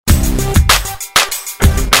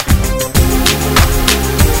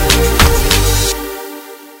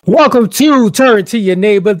Welcome to Turn to Your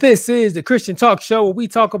Neighbor. This is the Christian Talk Show where we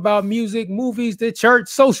talk about music, movies, the church,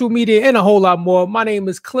 social media, and a whole lot more. My name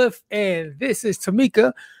is Cliff, and this is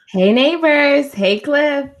Tamika. Hey, neighbors. Hey,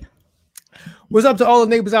 Cliff. What's up to all the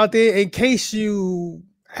neighbors out there? In case you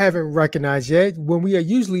haven't recognized yet, when we are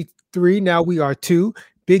usually 3, now we are 2.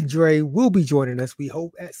 Big Dre will be joining us, we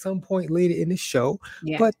hope, at some point later in the show.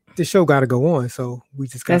 Yeah. But the show got to go on, so we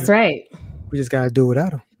just got. That's right. We just got to do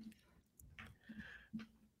without him.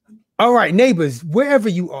 All right, neighbors, wherever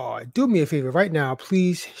you are, do me a favor right now.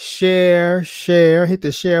 Please share, hit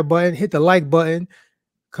the share button, hit the like button.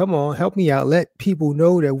 Come on, help me out. Let people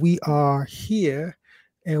know that we are here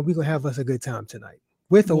and we're going to have us a good time tonight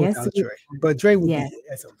with or without Dre. But Dre will be here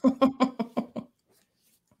at some point.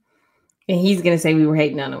 And he's going to say we were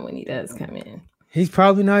hating on him when he does come in. He's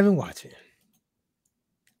probably not even watching.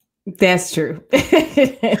 That's true.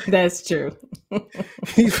 That's true.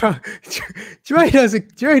 He's probably, Dre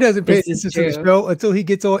doesn't pay attention to the show until he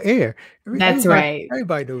gets on air. That's right.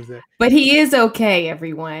 Everybody knows that. But he is okay,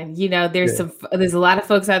 everyone. You know, there's a lot of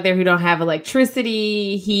folks out there who don't have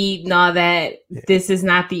electricity, heat, and all that. Yeah. This is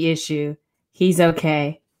not the issue. He's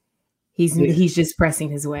okay. He's just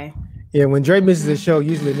pressing his way. Yeah, when Dre misses a show,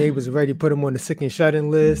 usually neighbors are ready to put him on the sick and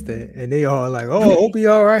shut-in list, and they all like, "Oh, hope he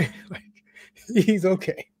all right." Like, he's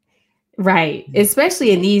okay. Right.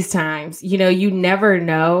 Especially in these times, you know, you never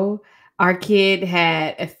know. Our kid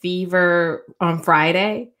had a fever on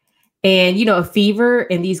Friday, and, you know, a fever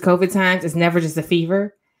in these COVID times is never just a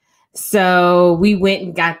fever. So we went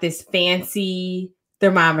and got this fancy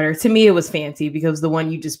thermometer. To me, it was fancy because the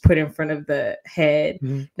one you just put in front of the head.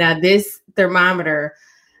 Mm-hmm. Now, this thermometer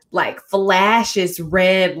like flashes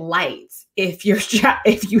red lights if you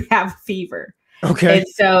have a fever. Okay. And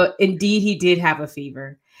so indeed, he did have a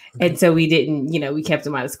fever. And so we didn't, you know, we kept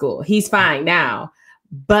him out of school. He's fine now,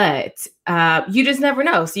 but you just never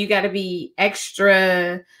know. So you got to be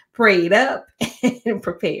extra prayed up and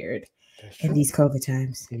prepared in these COVID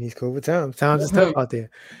times. Times is tough out there.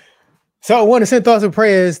 So I want to send thoughts and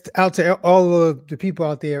prayers out to all of the people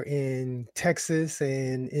out there in Texas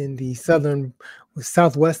and in the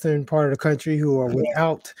southwestern part of the country who are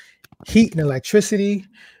without heat and electricity.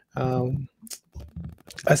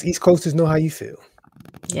 Us East Coasters know how you feel.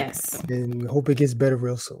 Yes. And hope it gets better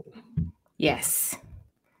real soon. Yes.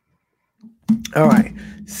 All right.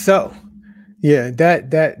 So, yeah, that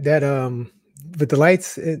with the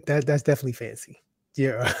lights, that's definitely fancy.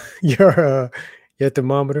 Yeah. Your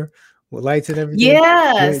thermometer with lights and everything.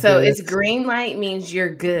 Yeah. So it's green light means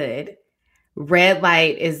you're good. Red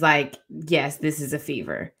light is like, yes, this is a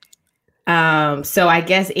fever. So I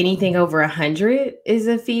guess anything over 100 is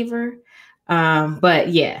a fever. But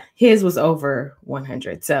yeah, his was over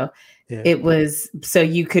 100. So it was, so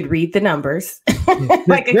you could read the numbers.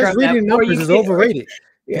 Like reading numbers is overrated.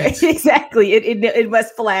 Yeah, exactly. It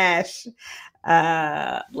must flash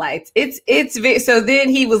lights. So then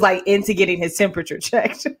he was like into getting his temperature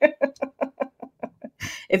checked.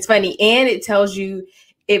 It's funny. And it tells you,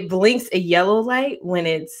 it blinks a yellow light when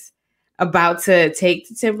it's about to take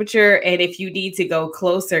the temperature. And if you need to go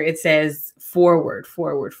closer, it says forward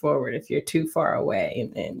if you're too far away,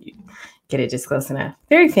 and then you get it just close enough.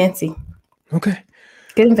 Very fancy. Okay.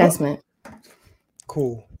 Good investment.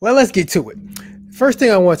 Cool. Well, let's get to it. First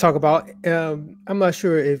thing I want to talk about, I'm not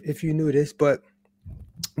sure if you knew this, but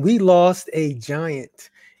we lost a giant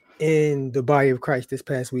in the body of Christ this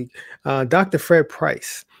past week. Dr. Fred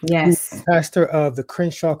Price, yes, pastor of the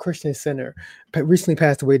Crenshaw Christian Center, recently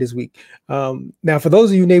passed away this week. Now, for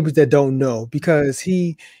those of you neighbors that don't know, because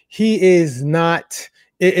he is not,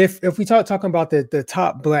 if we talking about the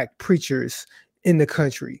top Black preachers in the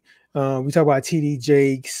country, we talk about T.D.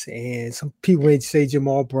 Jakes and some people may say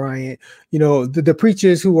Jamal Bryant, you know, the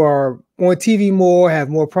preachers who are on TV more, have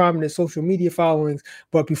more prominent social media followings.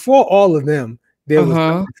 But before all of them, there was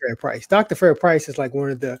Dr. Fred Price. Dr. Fred Price is like one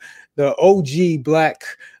of the OG Black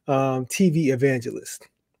TV evangelists.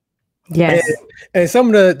 Yes. And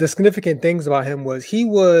some of the significant things about him was he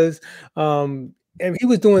was doing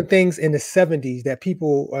things in the 70s that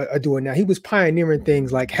people are doing now. He was pioneering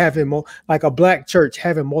things like having like a Black church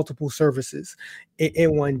having multiple services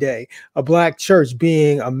in one day, a Black church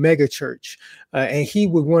being a mega church. And he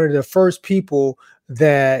was one of the first people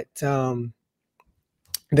that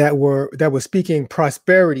were speaking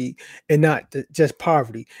prosperity and not just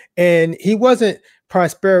poverty. And he wasn't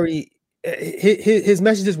prosperity. His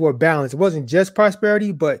messages were balanced. It wasn't just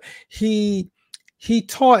prosperity, but he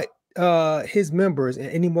taught his members and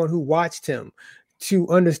anyone who watched him to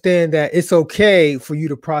understand that it's okay for you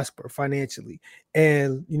to prosper financially.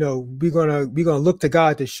 And, you know, we're gonna look to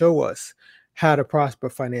God to show us how to prosper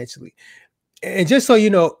financially. And just so you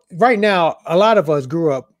know, right now, a lot of us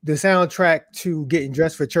grew up, the soundtrack to getting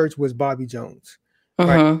dressed for church was Bobby Jones.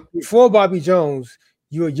 Right. Mm-hmm. Before Bobby Jones,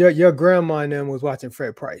 your grandma and them was watching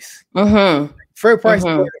Fred Price. Mm-hmm. Fred Price was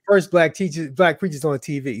Mm-hmm. one of the first black preachers on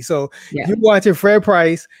TV. So Yeah. you watching Fred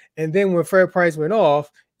Price, and then when Fred Price went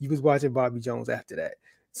off, you was watching Bobby Jones after that.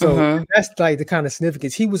 So that's like the kind of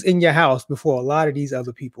significance. He was in your house before a lot of these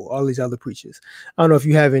other people, all these other preachers. I don't know if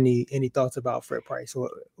you have any thoughts about Fred Price or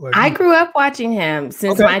I grew up watching him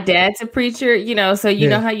since my dad's a preacher, so you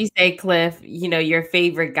know how you say, Cliff, your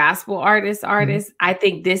favorite gospel artist. I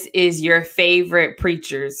think this is your favorite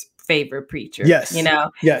preacher's favorite preacher. Yes.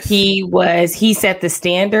 Yes. He set the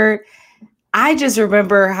standard. I just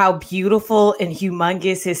remember how beautiful and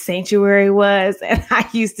humongous his sanctuary was. And I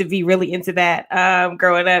used to be really into that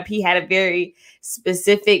growing up. He had a very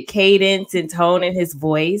specific cadence and tone in his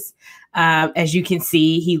voice. As you can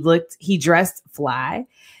see, he dressed fly.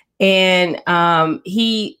 And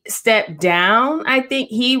he stepped down. I think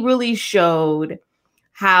he really showed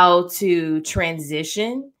how to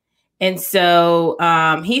transition. And so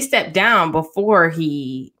he stepped down before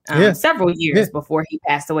he several years before he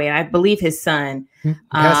passed away. And I believe his son took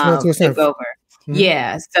over. Mm-hmm.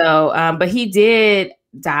 Yeah. So but he did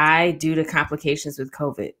die due to complications with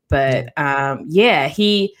COVID. But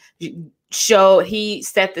he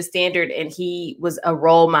set the standard, and he was a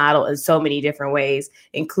role model in so many different ways,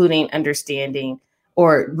 including understanding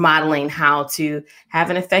or modeling how to have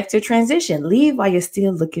an effective transition. Leave while you're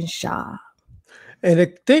still looking sharp. And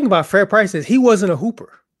the thing about Fred Price is he wasn't a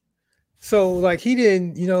hooper. So like he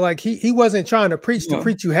didn't, he wasn't trying to preach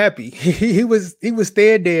you happy. He was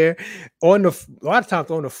staying there a lot of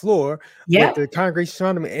times on the floor with the congregation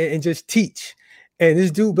around him and just teach. And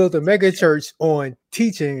this dude built a mega church on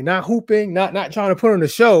teaching, not hooping, not trying to put on a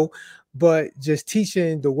show, but just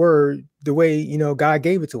teaching the word the way, God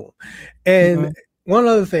gave it to him. And one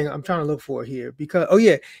other thing I'm trying to look for here, because,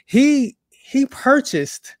 he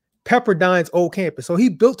purchased Pepperdine's old campus. So he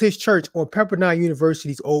built his church on Pepperdine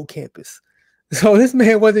University's old campus. So this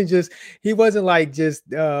man wasn't just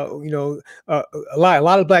a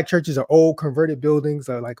lot of black churches are old converted buildings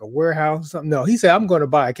or like a warehouse or something. No, he said, I'm going to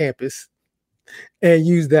buy a campus and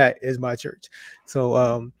use that as my church.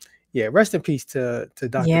 So rest in peace to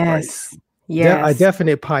Dr. Price. A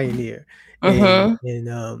definite pioneer in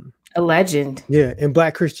a legend. In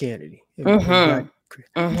black Christianity.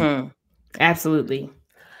 Absolutely.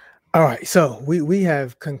 All right, so we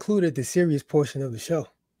have concluded the serious portion of the show.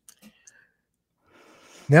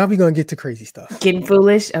 Now we're gonna get to crazy stuff. Getting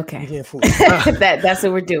foolish? Okay. Getting foolish. That's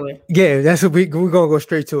what we're doing. Yeah, that's what we're gonna go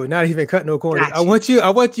straight to it. Not even cut no corners. Gotcha.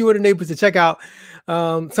 I want you and the neighbors to check out.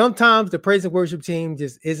 Sometimes the praise and worship team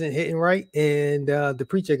just isn't hitting right, and the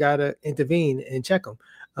preacher gotta intervene and check them.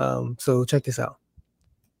 So check this out.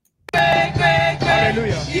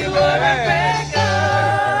 Hallelujah. You are a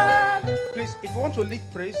God. Please, if you want to lead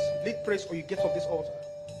praise or you get off this altar.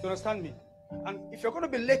 You understand me? And if you're going to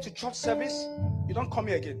be late to church service, you don't come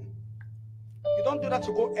here again. You don't do that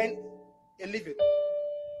to go earn a living.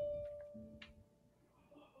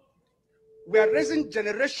 We are raising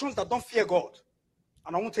generations that don't fear God.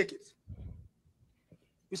 And I won't take it.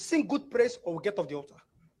 You sing good praise or we get off the altar.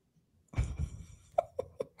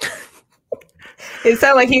 It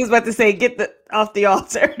sounded like he was about to say, "Get off the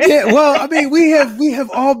altar." Yeah, well, I mean, we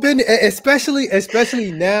have all been, especially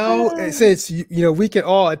now, since we can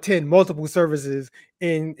all attend multiple services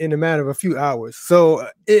in a matter of a few hours. So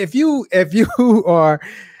if you have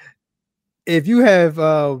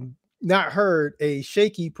not heard a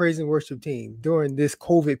shaky praise and worship team during this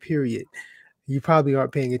COVID period, you probably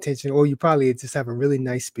aren't paying attention, or you probably just have a really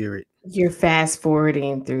nice spirit. You're fast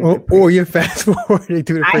forwarding through, you're fast forwarding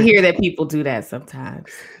through. I hear that people do that sometimes.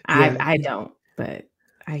 I don't, but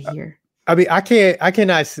I hear. I mean, I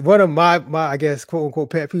cannot. One of my I guess quote unquote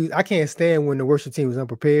pet peeves. I can't stand when the worship team is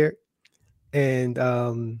unprepared, and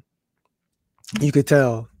you could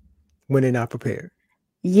tell when they're not prepared.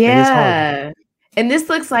 Yeah. And this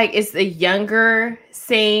looks like it's a younger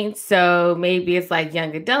saint, so maybe it's like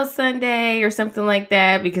Young Adult Sunday or something like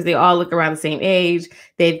that, because they all look around the same age.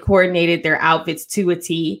 They've coordinated their outfits to a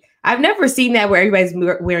T. I've never seen that where everybody's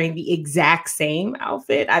wearing the exact same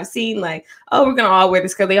outfit. I've seen like, oh, we're going to all wear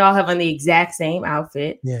this because they all have on the exact same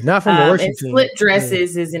outfit. Yeah, not from the worship team. Split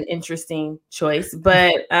dresses is an interesting choice,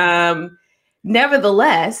 but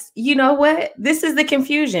nevertheless, you know what? This is the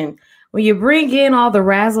confusion. When you bring in all the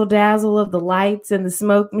razzle dazzle of the lights and the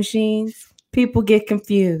smoke machines, people get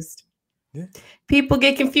confused. Yeah. People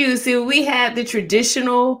get confused. So we have the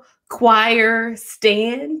traditional choir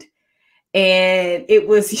stand, and it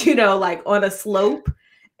was, like on a slope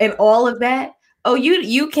and all of that. Oh,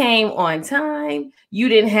 you came on time. You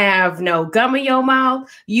didn't have no gum in your mouth.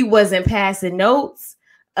 You wasn't passing notes.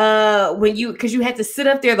 Because you had to sit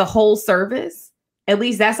up there the whole service. At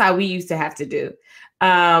least that's how we used to have to do.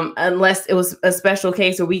 Unless it was a special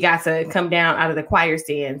case where we got to come down out of the choir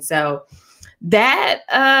stand. So that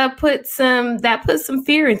put some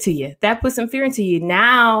fear into you. That put some fear into you.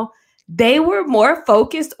 Now they were more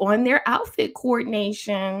focused on their outfit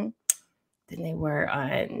coordination than they were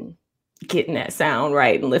on getting that sound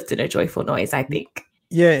right and lifting a joyful noise, I think.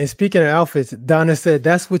 Yeah, and speaking of outfits, Donna said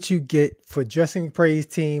that's what you get for dressing praise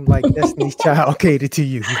team like Destiny's Child catered to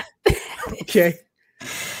you. Okay.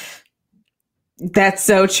 That's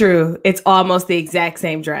so true. It's almost the exact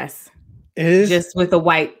same dress. It is just with a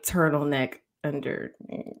white turtleneck under.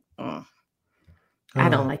 I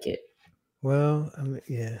don't like it. Well, I mean,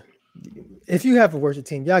 yeah. If you have a worship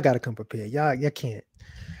team, y'all got to come prepared. Y'all can't.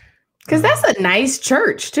 Because that's a nice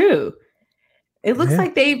church too. It looks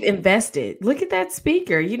like they've invested. Look at that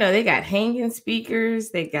speaker. You know, they got hanging speakers.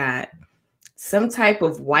 They got some type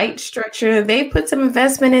of white structure. They put some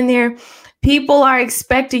investment in there. People are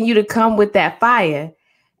expecting you to come with that fire.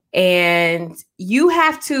 And you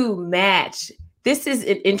have to match. This is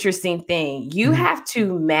an interesting thing. You have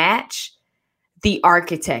to match the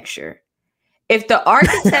architecture. If the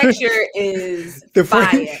architecture is the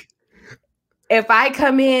fire, if I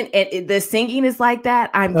come in and the singing is like that,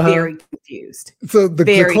 I'm very confused. So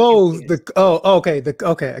the clothes, confused.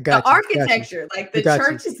 Okay, I got the architecture, like the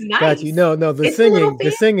church is nice. Got you. No, the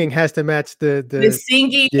singing has to match the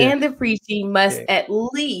singing and the preaching must at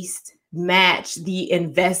least match the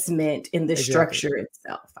investment in the structure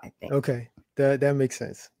itself, I think. Okay, that makes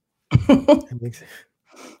sense. That makes sense.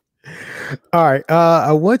 All right,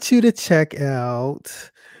 I want you to check out.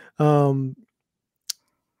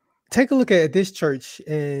 Take a look at this church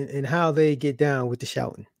and how they get down with the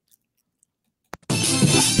shouting.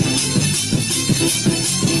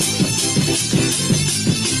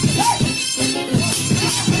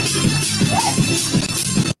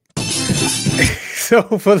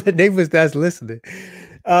 So for the neighbors that's listening,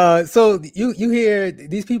 so you hear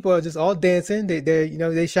these people are just all dancing.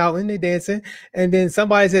 They shouting, they dancing, and then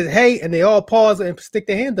somebody says, "Hey," and they all pause and stick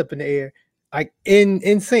their hand up in the air, like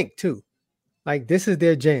in sync too. Like this is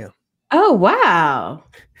their jam. Oh, wow.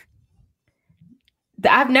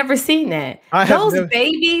 I've never seen that. Those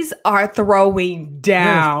babies are throwing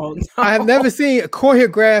down. Yes. I have never seen a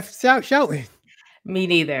choreographed shouting. Me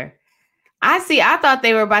neither. I thought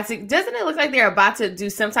they were about to. Doesn't it look like they're about to do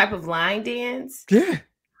some type of line dance? Yeah.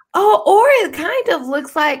 Oh, or it kind of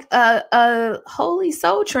looks like a Holy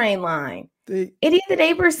Soul Train line. Any of the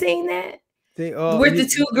neighbors seen that? With the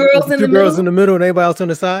two girls in the middle? Girls in the middle and everybody else on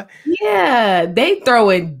the side? Yeah, they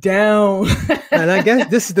throwing down. And I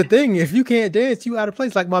guess this is the thing. If you can't dance, you out of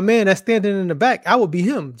place. Like my man that's standing in the back, I would be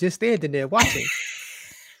him just standing there watching.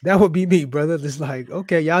 That would be me, brother. Just like,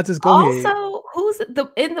 okay, y'all just go ahead. Also, who's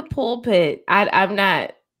in the pulpit? I'm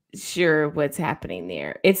not sure what's happening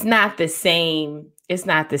there. It's not the same. It's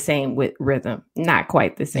not the same with rhythm. Not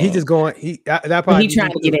quite the same. He's just going. He's trying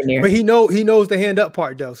to get in there, but he knows the hand up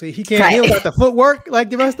part though. So he can't. Right. He don't got the footwork like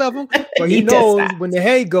the rest of them. But he knows when the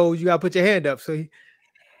head goes, you gotta put your hand up. So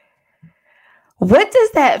what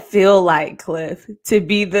does that feel like, Cliff? To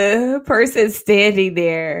be the person standing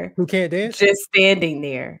there who can't dance, just standing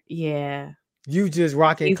there. Yeah, you just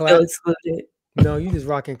rock and you clap. Feel excluded. No, you just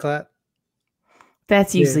rock and clap.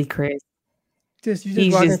 That's usually Chris. You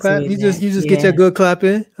just rock and clap. You just get your good clap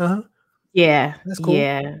in. Yeah. That's cool.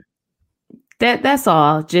 Yeah. That's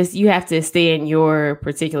all. Just you have to stay in your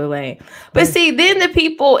particular lane. But see, then the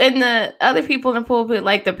people and the other people in the pulpit,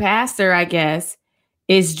 like the pastor, I guess,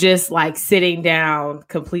 is just like sitting down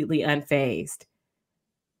completely unfazed.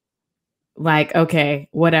 Like, okay,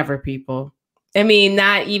 whatever, people. I mean,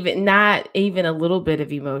 not even a little bit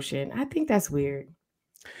of emotion. I think that's weird.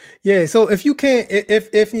 Yeah, so if you can't,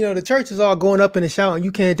 if the church is all going up in the shout and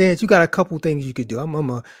you can't dance, you got a couple things you could do. I'm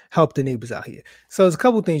gonna help the neighbors out here. So there's a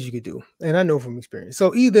couple things you could do, and I know from experience.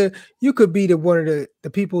 So either you could be one of the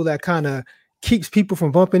people that kind of keeps people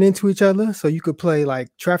from bumping into each other. So you could play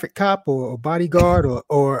like traffic cop or bodyguard,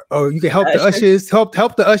 or you could help the ushers help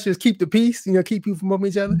the ushers keep the peace. Keep people from bumping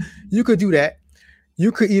each other. You could do that.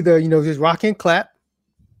 You could either just rock and clap.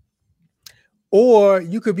 Or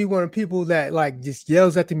you could be one of the people that like just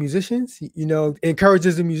yells at the musicians,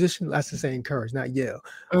 encourages the musicians. I should say encourage, not yell.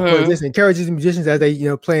 But just encourages the musicians as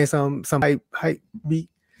they, playing some hype beat.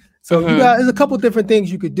 So there's a couple different things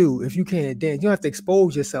you could do if you can't dance. You don't have to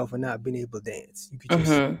expose yourself and not being able to dance. You could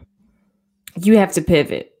just you have to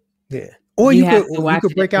pivot. Yeah. Or You you have to watch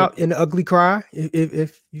could it break in out in an ugly cry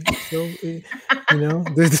if you so you know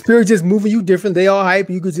the spirit just moving you different. They all hype.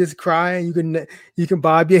 You could just cry and you can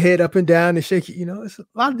bob your head up and down and shake it. You know, it's a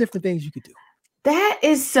lot of different things you could do. That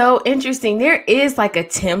is so interesting. There is like a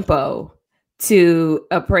tempo to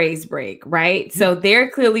a praise break, right? So they're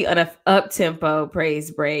clearly on a up tempo praise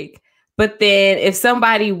break. But then if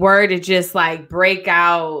somebody were to just like break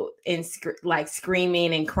out and like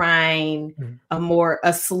screaming and crying,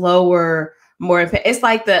 a slower, it's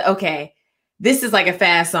like this is like a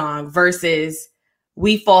fast song versus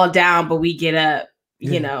we fall down, but we get up,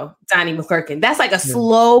 you know, Donnie McClurkin. That's like a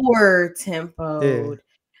slower tempo.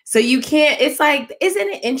 So you can't, it's like, isn't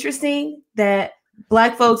it interesting that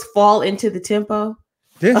Black folks fall into the tempo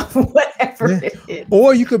of whatever it is?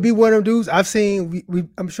 Or you could be one of them dudes I've seen.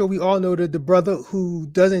 I'm sure we all know the brother who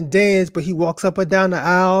doesn't dance, but he walks up and down the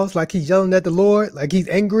aisles like he's yelling at the Lord, like he's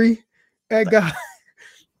angry at God.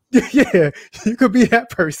 Yeah, you could be that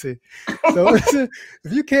person. So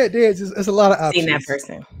if you can't dance, it's a lot of options. Seen that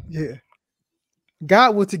person. Yeah.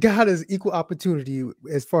 God is equal opportunity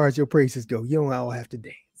as far as your praises go. You don't all have to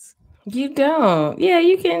dance. You don't. Yeah,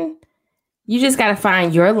 you can. You just got to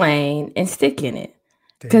find your lane and stick in it.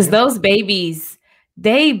 Because those babies,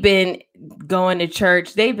 they've been going to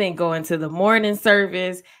church. They've been going to the morning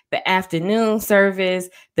service, the afternoon service,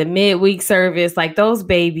 the midweek service. Like those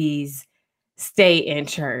babies stay in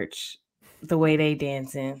church the way they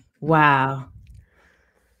dancing. Wow.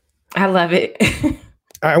 I love it.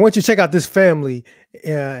 I want you to check out this family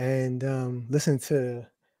and listen to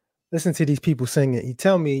these people singing.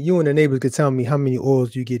 You and the neighbors could tell me how many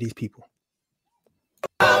oils you give these people.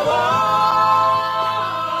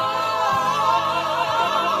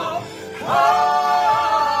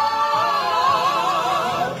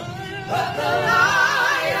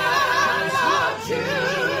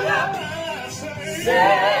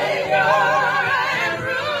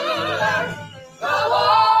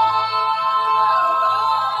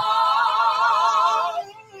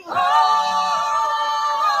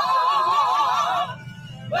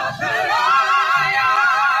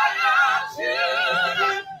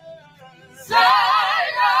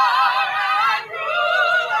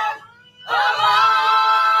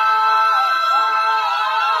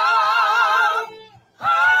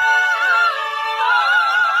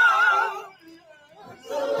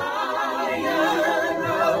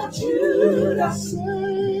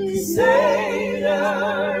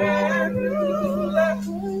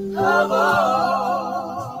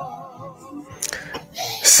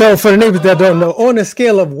 So for the neighbors that don't know, on a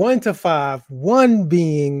scale of 1 to 5, 1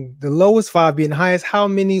 being the lowest, 5 being the highest, how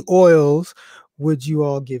many oils would you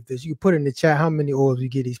all give this? You can put in the chat how many oils you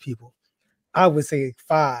give these people. I would say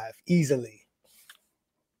 5 easily.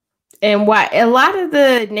 And why a lot of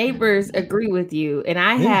the neighbors agree with you, and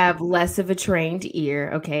I have less of a trained ear.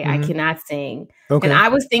 Okay, I cannot sing. Okay. And I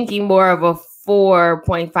was thinking more of a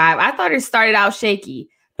 4.5. I thought it started out shaky,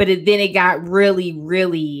 but then it got really,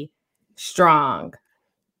 really strong.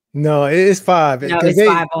 No, it's 5. No, it's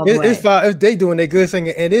 5 all the way. It's 5. They doing their good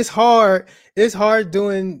singing, and it's hard. It's hard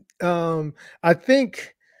doing. I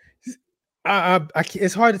think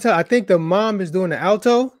it's hard to tell. I think the mom is doing the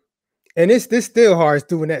alto, and it's still hard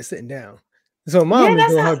doing that sitting down. So mom is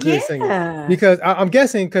doing her good singing because I'm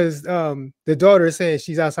guessing because the daughter is saying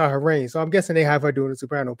she's outside her range, so I'm guessing they have her doing the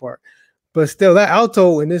soprano part. But still, that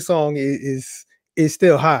alto in this song is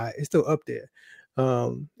still high. It's still up there.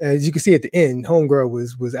 As you can see at the end, homegirl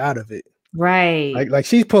was out of it. Right. Like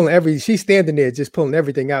she's standing there just pulling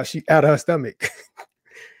everything out out of her stomach.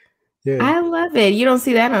 Yeah. I love it. You don't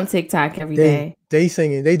see that on TikTok every day. They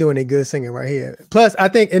singing, they doing a good singing right here. Plus, I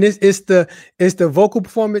think, and it's the vocal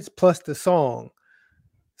performance plus the song.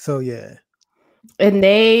 So yeah. And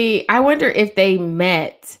I wonder if they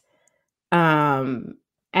met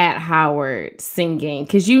at Howard singing,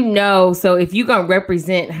 because so if you're gonna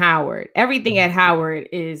represent Howard, everything at Howard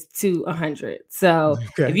is to 100. So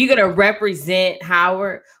if you're gonna represent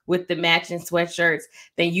Howard with the matching sweatshirts,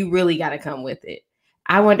 then you really got to come with it.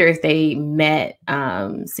 I wonder if they met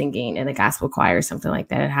singing in a gospel choir or something like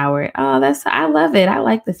that at Howard. Oh, I love it. I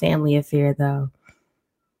like the family affair though.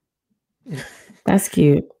 That's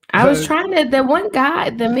cute. I was trying to,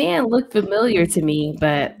 the man looked familiar to me,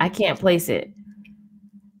 but I can't place it.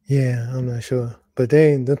 Yeah, I'm not sure. But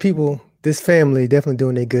this family definitely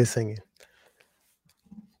doing their good singing.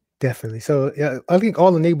 Definitely. So yeah, I think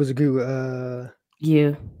all the neighbors agree with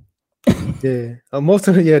you. Yeah. Most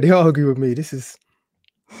of them, they all agree with me. This is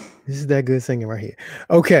that good singing right here.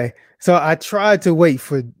 Okay. So I tried to wait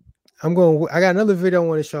for I got another video I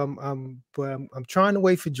want to show but I'm trying to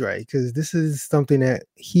wait for Dre because this is something that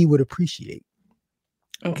he would appreciate.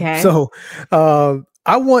 Okay. So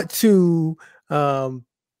I want to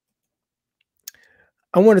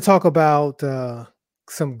talk about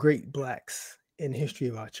some great Blacks in the history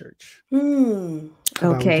of our church. How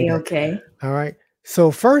about we do that? Okay. All right.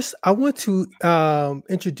 So first, I want to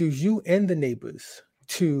introduce you and the neighbors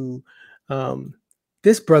to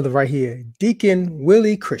this brother right here, Deacon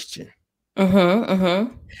Willie Christian.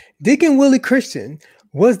 Deacon Willie Christian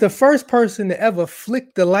was the first person to ever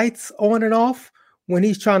flick the lights on and off when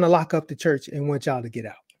he's trying to lock up the church and want y'all to get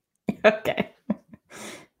out. Okay.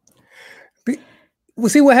 Well,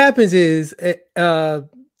 see, what happens is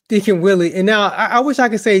Deacon Willie, and now I wish I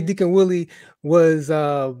could say Deacon Willie was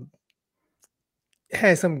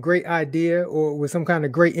had some great idea or was some kind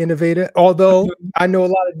of great innovator, although I know a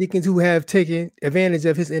lot of deacons who have taken advantage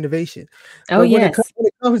of his innovation. Oh, when yes. When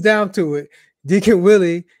it comes down to it, Deacon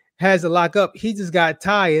Willie has to lock up. He just got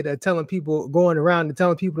tired of going around and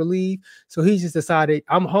telling people to leave. So he just decided,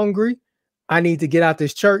 I'm hungry. I need to get out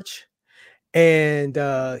this church. And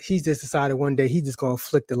he just decided one day he's just going to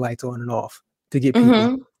flick the lights on and off to get people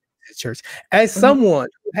to the church. As someone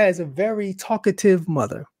who has a very talkative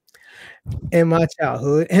mother in my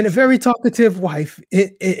childhood and a very talkative wife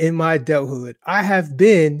in my adulthood, I have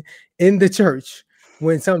been in the church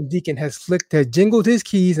when some deacon has jingled his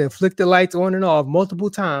keys and flicked the lights on and off multiple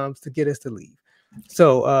times to get us to leave.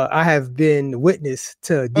 So I have been witness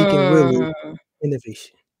to Deacon Willie's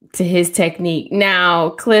innovation. To his technique. Now,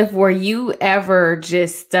 Cliff, were you ever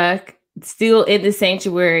just stuck, still in the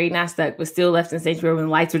sanctuary, not stuck, but still left in the sanctuary when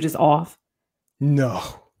the lights were just off? No.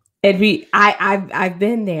 I've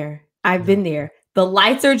been there. I've been there. The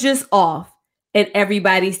lights are just off and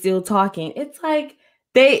everybody's still talking. It's like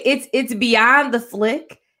it's beyond the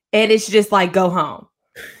flick, and it's just like, go home.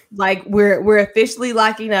 Like we're officially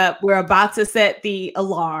locking up. We're about to set the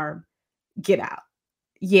alarm. Get out.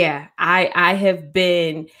 Yeah, I have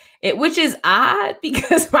been, which is odd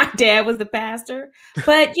because my dad was the pastor,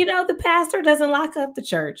 but the pastor doesn't lock up the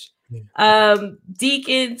church.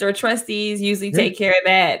 Deacons or trustees usually take care of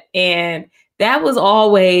that. And that was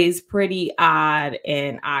always pretty odd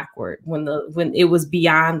and awkward when it was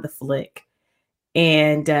beyond the flick.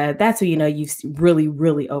 And that's when you've really,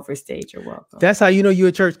 really overstayed your welcome. That's how you know you're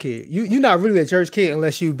a church kid. You're not really a church kid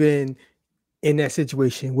unless you've been in that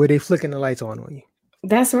situation where they flicking the lights on you.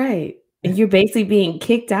 That's right. And you're basically being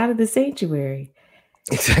kicked out of the sanctuary.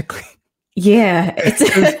 Exactly. Yeah.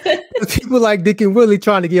 People like Deacon Willie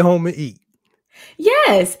trying to get home and eat.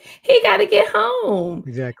 Yes. He got to get home.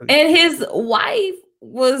 Exactly. And his wife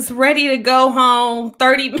was ready to go home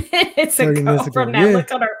 30 minutes ago from that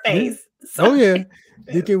look on her face. Yeah. So, yeah.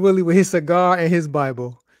 Deacon Willie with his cigar and his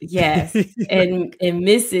Bible. Yes. and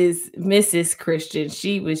Mrs. Christian,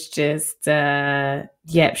 she was just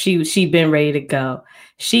she been ready to go.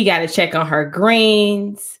 She got to check on her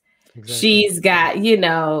greens. Exactly. She's got,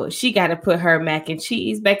 she got to put her mac and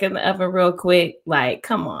cheese back in the oven real quick. Like,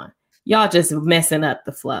 come on. Y'all just messing up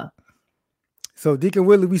the flow. So Deacon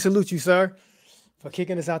Willie, we salute you, sir, for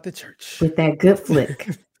kicking us out the church. With that good flick.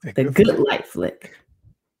 The good light flick.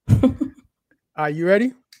 Are you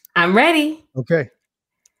ready? I'm ready. Okay.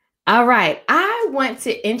 All right. I want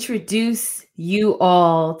to introduce you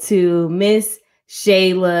all to Miss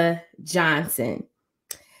Shayla Johnson.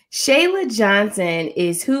 Shayla Johnson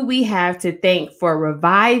is who we have to thank for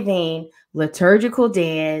reviving liturgical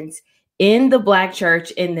dance in the Black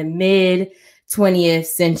church in the mid 20th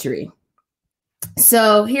century.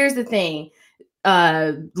 So here's the thing.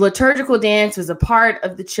 Liturgical dance was a part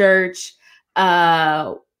of the church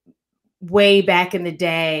way back in the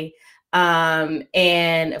day.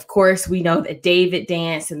 And of course, we know that David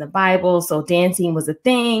danced in the Bible. So dancing was a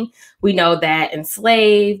thing. We know that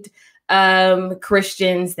enslaved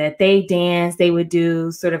Christians, that they danced, they would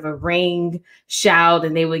do sort of a ring shout,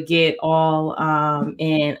 and they would get all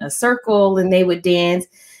in a circle and they would dance.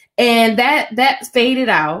 And that faded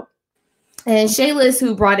out. And Shayla is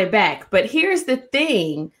who brought it back. But here's the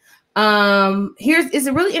thing. It's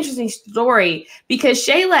a really interesting story because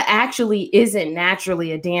Shayla actually isn't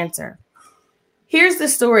naturally a dancer. Here's the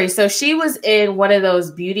story. So she was in one of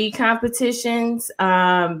those beauty competitions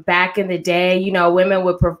back in the day. Young women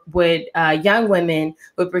would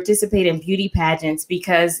participate in beauty pageants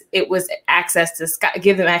because it was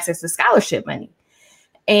give them access to scholarship money.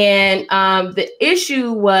 And the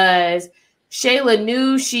issue was Shayla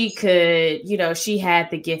knew she could, she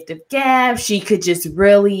had the gift of gab. She could just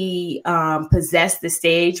really possess the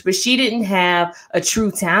stage, but she didn't have a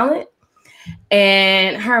true talent.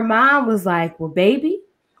 And her mom was like, well, baby,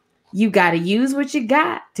 you got to use what you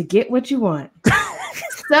got to get what you want.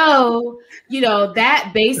 So,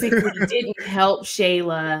 that basically didn't help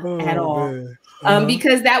Shayla at all. Man.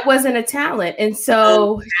 because that wasn't a talent. And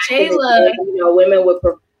so Shayla, women would.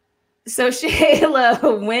 So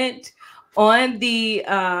Shayla went on the.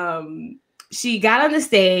 She got on the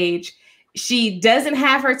stage. She doesn't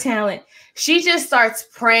have her talent. She just starts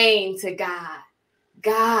praying to God.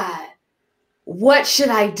 God, what should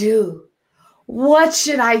I do? What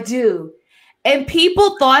should I do? And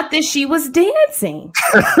people thought that she was dancing.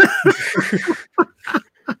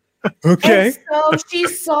 Okay. And so she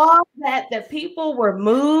saw that the people were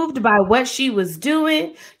moved by what she was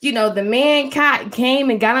doing. The man came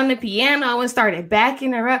and got on the piano and started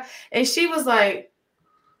backing her up. And she was like,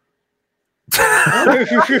 and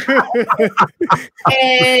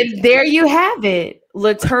there you have it.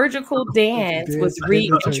 Liturgical dance was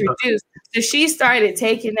reintroduced. So she started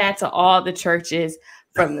taking that to all the churches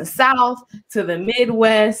from the South to the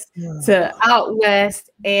Midwest to out West.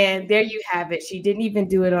 And there you have it. She didn't even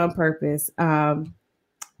do it on purpose.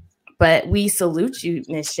 But we salute you,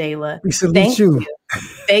 Miss Shayla. We salute you.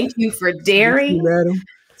 Thank you for daring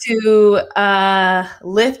to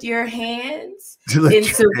lift your hands and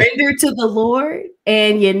surrender to the Lord.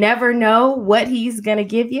 And you never know what he's going to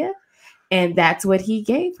give you. And that's what he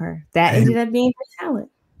gave her. That ended up being her talent.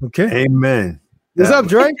 Okay. Amen. What's up,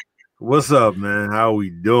 Dre? What's up, man? How we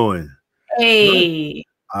doing? Hey.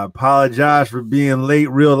 I apologize for being late.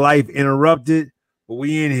 Real life interrupted, but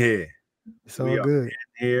we in here. It's all good. In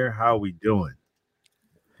here. How we doing?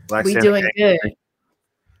 We doing good.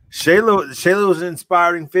 Shayla was an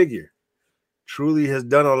inspiring figure. Truly has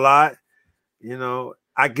done a lot.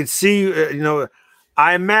 I could see,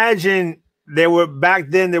 I imagine back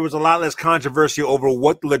then there was a lot less controversy over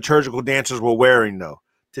what the liturgical dancers were wearing, though.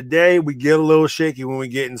 Today, we get a little shaky when we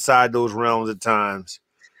get inside those realms at times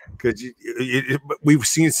because we've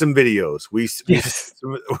seen some videos. We've seen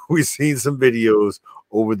some videos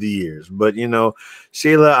over the years. But,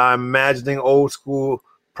 Shayla, I'm imagining old school,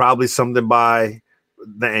 probably something by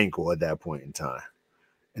the ankle at that point in time.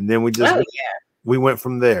 And then we went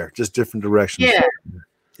from there, just different directions. Yeah.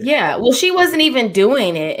 Yeah. Well, she wasn't even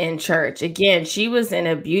doing it in church. Again, she was in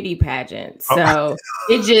a beauty pageant. So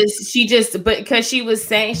but because she was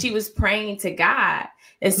saying she was praying to God.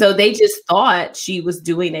 And so they just thought she was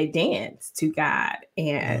doing a dance to God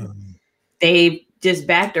and they just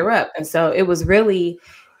backed her up. And so it was really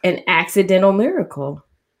an accidental miracle.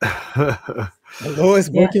 The Lord is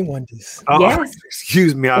working wonders. Yes.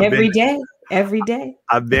 Excuse me. Every day.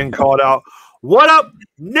 I've been called out. What up,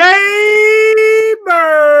 neighbors?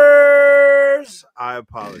 I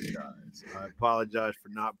apologize for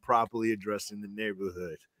not properly addressing the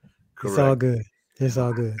neighborhood. Correct. It's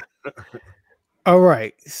all good. All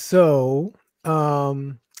right. So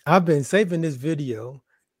I've been saving this video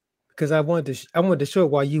because I wanted to show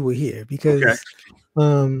it while you were here because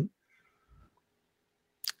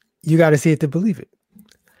you got to see it to believe it.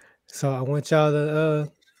 So I want y'all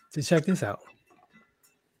to check this out.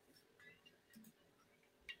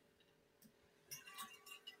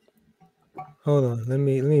 Hold on, let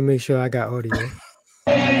me make sure I got audio.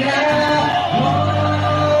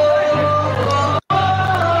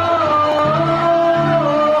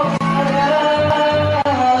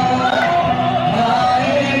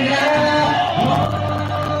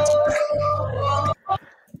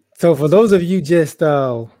 So for those of you just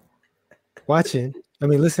listening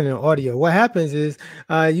to audio, what happens is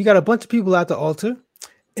you got a bunch of people at the altar,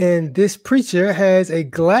 and this preacher has a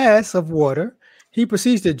glass of water. He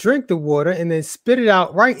proceeds to drink the water and then spit it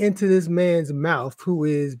out right into this man's mouth who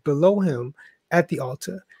is below him at the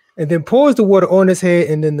altar, and then pours the water on his head,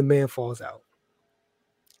 and then the man falls out.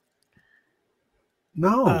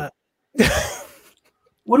 No.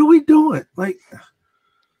 What are we doing?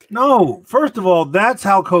 No. First of all, that's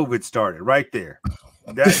how COVID started right there.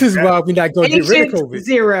 This is why we're not going to get rid of COVID.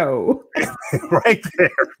 Zero. Right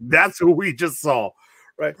there. That's what we just saw.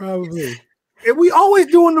 Right. Probably. And we always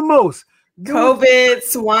doing the most. COVID,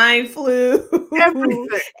 swine flu, everything.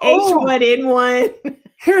 H1N1.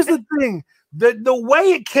 Here's the thing. The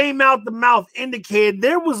way it came out the mouth indicated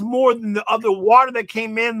there was more than the other water that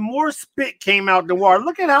came in. More spit came out the water.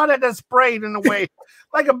 Look at how that sprayed in a way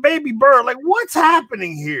like a baby bird. Like, what's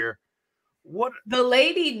happening here? What the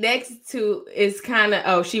lady next to is kind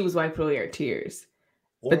of she was wiping away her tears.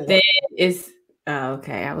 But then it's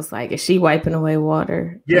okay. I was like, is she wiping away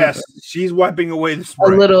water? Yes, she's wiping away the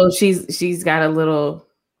spray. A little. She's got a little.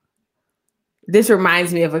 This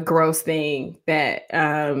reminds me of a gross thing that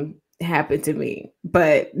happened to me,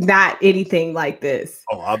 but not anything like this.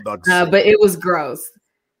 Oh, I'm about to say. But it was gross.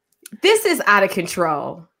 This is out of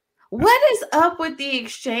control. What is up with the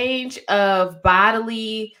exchange of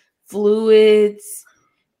bodily fluids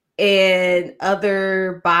and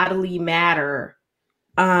other bodily matter.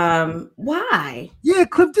 Why? Yeah,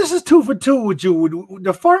 Cliff, this is 2 for 2 with you. With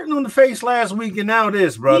the farting on the face last week and now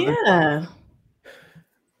this, brother. Yeah.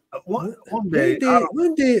 One day,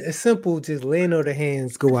 a simple just laying on the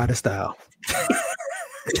hands go out of style.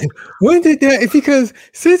 When did that? Because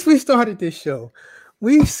since we started this show,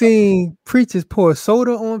 we've seen preachers pour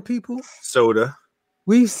soda on people. Soda.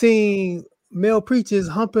 We've seen male preachers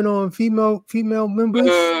humping on female members.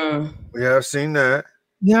 Yeah, I've seen that.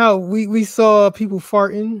 Yeah, we saw people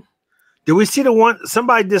farting. Did we see the one?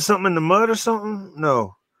 Somebody did something in the mud or something?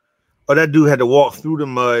 No. Oh, that dude had to walk through the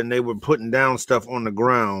mud, and they were putting down stuff on the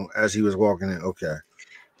ground as he was walking in. Okay.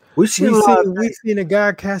 We've seen a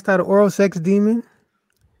guy cast out an oral sex demon.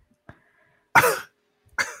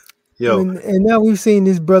 Yo. And now we've seen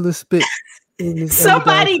this brother spit.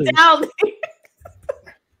 Somebody down there.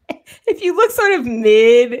 If you look sort of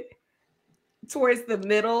mid towards the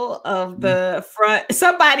middle of the front,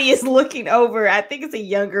 somebody is looking over. I think it's a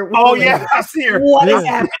younger woman. Oh, yeah, I see her. What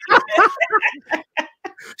happened?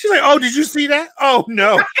 She's like, oh, did you see that? Oh,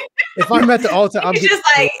 no. If I'm at the altar, I'm just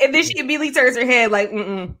like, and then she immediately turns her head like,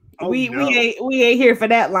 we ain't here for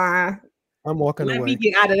that line. I'm walking away. Let me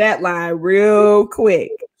get out of that line real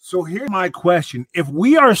quick. So here's my question. If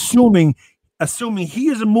we are assuming he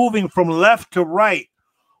is moving from left to right,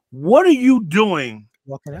 what are you doing?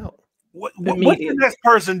 Walking out. What's the next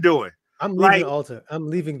person doing? I'm leaving the altar. I'm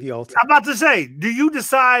leaving the altar. I'm about to say, do you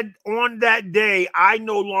decide on that day, I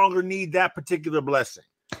no longer need that particular blessing?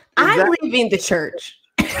 I'm leaving the church.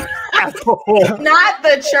 Not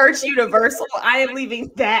the church universal. I am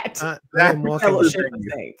leaving that fellowship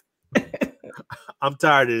thing. I'm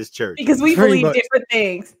tired of this church. Because we believe different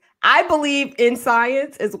things. I believe in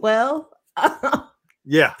science as well.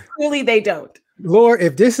 Yeah. Clearly they don't. Lord,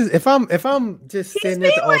 if I'm just standing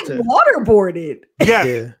at the altar, waterboarded.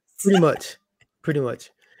 Yeah. Pretty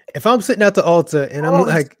much. If I'm sitting at the altar and I'm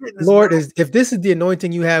like, Lord, if this is the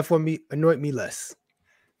anointing you have for me, anoint me less.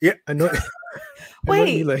 Yeah. Anoint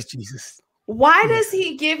me less, Jesus. Why does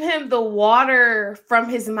he give him the water from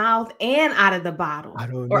his mouth and out of the bottle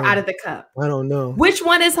or out of the cup? I don't know. Which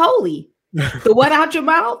one is holy? The one out your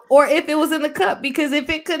mouth or if it was in the cup? Because if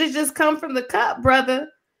it could have just come from the cup, brother,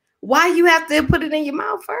 why you have to put it in your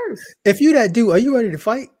mouth first? If you that dude, are you ready to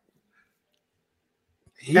fight?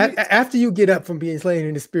 After you get up from being slain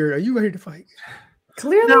in the spirit, are you ready to fight?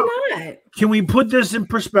 Clearly not. Can we put this in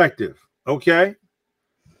perspective? Okay.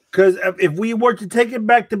 Because if we were to take it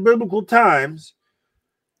back to biblical times,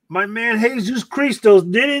 my man Jesus Christos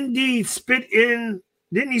did indeed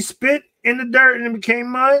didn't he spit in the dirt and it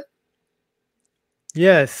became mud?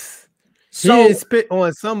 Yes. So he didn't spit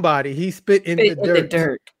on somebody. He spit in the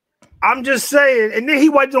dirt. I'm just saying. And then he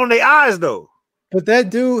wiped on their eyes though. But that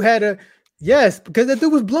dude had because that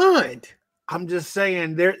dude was blind. I'm just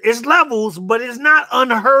saying there is levels, but it's not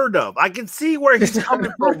unheard of. I can see where he's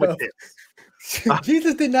coming from with this.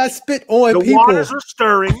 Jesus did not spit on people. The waters are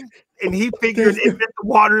stirring, and he figured it meant the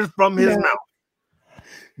waters from his mouth.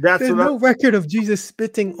 There's no record of Jesus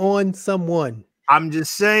spitting on someone. I'm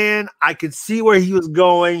just saying, I could see where he was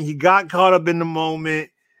going. He got caught up in the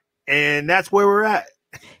moment, and that's where we're at.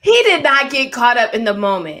 He did not get caught up in the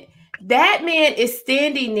moment. That man is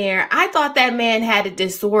standing there. I thought that man had a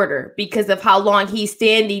disorder because of how long he's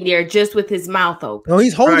standing there just with his mouth open. No,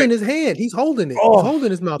 he's holding his hand. He's holding it. He's holding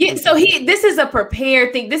his mouth open. So this is a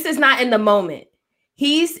prepared thing. This is not in the moment.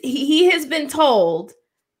 He has been told,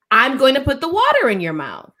 I'm going to put the water in your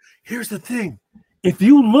mouth. Here's the thing. If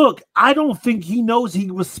you look, I don't think he knows he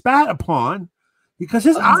was spat upon because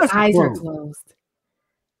his eyes are closed.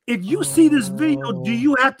 If you see this video, do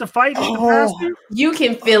you have to fight with the pastor? You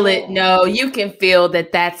can feel it. No, you can feel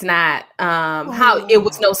that that's not how it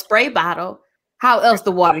was no spray bottle. How else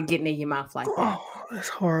the water getting in your mouth like that? Oh, that's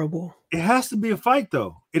horrible. It has to be a fight,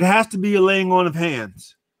 though. It has to be a laying on of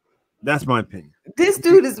hands. That's my opinion. This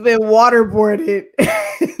dude has been waterboarded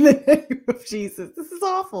in the name of Jesus. This is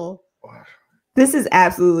awful. This is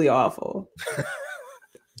absolutely awful.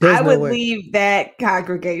 I would leave that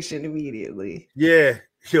congregation immediately. Yeah.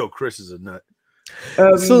 Yo, Chris is a nut.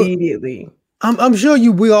 Immediately. So, I'm sure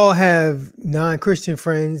we all have non-Christian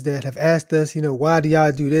friends that have asked us, why do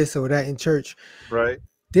y'all do this or that in church? Right.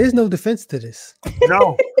 There's no defense to this.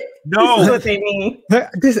 No. This is what they mean.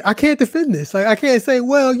 I can't defend this. Like I can't say,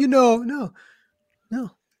 well, no.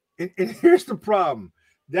 And here's the problem.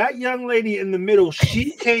 That young lady in the middle,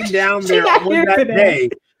 she came down there on that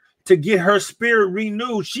day to get her spirit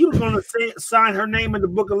renewed. She was going to sign her name in the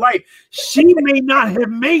book of life. She may not have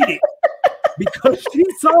made it because she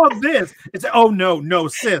saw this and said, oh, no,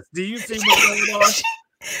 sis. Do you see what's going on?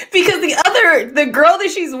 Because the girl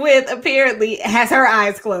that she's with apparently has her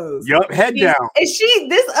eyes closed. Yup, head down.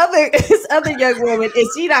 And this other young woman,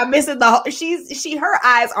 is she not missing her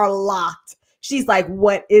eyes are locked. She's like,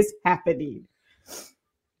 what is happening?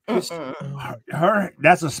 Her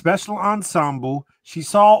that's a special ensemble. She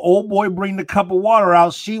saw old boy bring the cup of water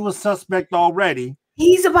out. She was suspect already.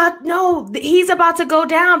 He's about to go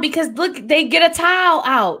down because look, they get a towel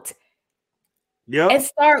out. Yep. And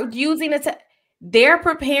start using it. They're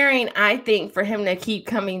preparing, I think, for him to keep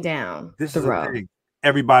coming down. This is the thing.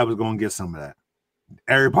 Everybody was going to get some of that.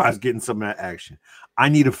 Everybody's getting some of that action. I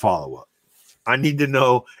need a follow-up. I need to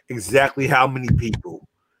know exactly how many people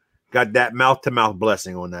got that mouth-to-mouth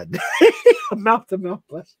blessing on that day. Mouth-to-mouth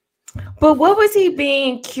blessing. But what was he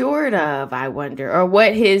being cured of, I wonder, or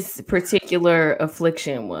what his particular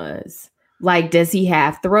affliction was? Like, does he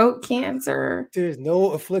have throat cancer? There's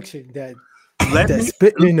no affliction that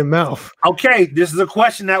spitting in the mouth. Okay, this is a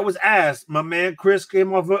question that was asked. My man Chris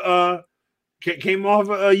came off of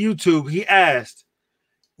YouTube. He asked,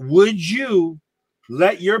 "Would you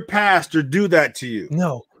let your pastor do that to you?"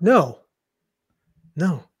 No.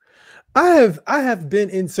 I have been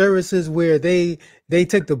in services where they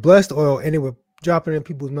took the blessed oil and they were dropping it in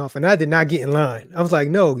people's mouth, and I did not get in line. I was like,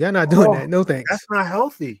 "No, y'all not doing that. No thanks." That's not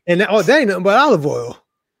healthy. And that ain't nothing but olive oil.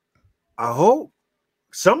 I hope.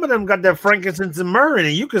 Some of them got that frankincense and myrrh in it.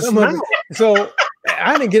 You can smell it. So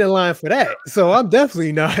I didn't get in line for that. So I'm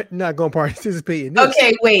definitely not going to participate in this.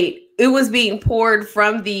 Okay, wait. It was being poured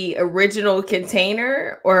from the original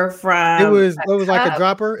container or from it was like a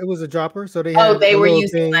dropper. It was a dropper. So they were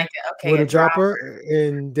using like a dropper,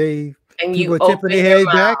 and people were tipping their head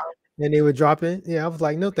back and they were dropping. Yeah, I was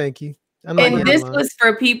like, no, thank you. And this was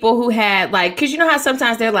for people who had because you know how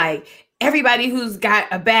sometimes they're like, everybody who's got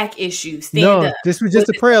a back issue, stand up. This was just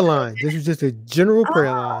a prayer line. This was just a general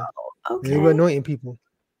prayer line. Okay. They were anointing people.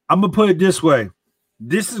 I'm gonna put it this way: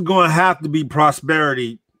 this is going to have to be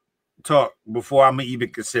prosperity talk before I'm gonna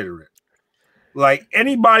even consider it. Like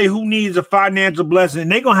anybody who needs a financial blessing,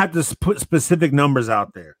 they're gonna have to put specific numbers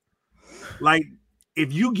out there. Like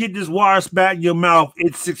if you get this water spat in your mouth,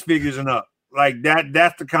 it's 6 figures and up. Like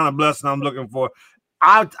that's the kind of blessing I'm looking for.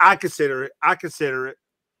 I consider it.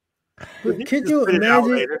 Could you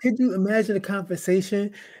imagine a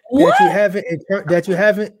conversation that you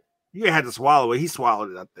haven't? You had to swallow it. He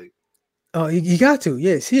swallowed it, I think. Oh, you got to.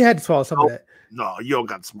 Yes, he had to swallow some of that. No, you don't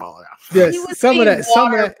got to swallow that. Yes, some of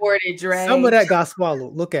that got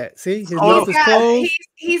swallowed. Look at, see, his mouth is closed.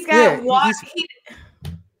 He's got water.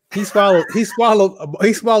 He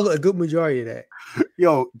swallowed a good majority of that.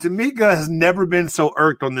 Yo, Tamika has never been so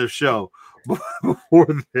irked on this show before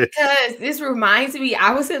this. Because this reminds me,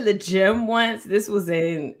 I was in the gym once. This was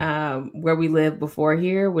in where we lived before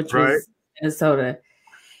here, which was Minnesota.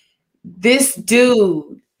 This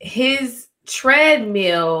dude, his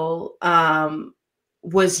treadmill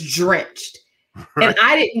was drenched. Right. And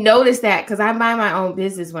I didn't notice that because I mind my own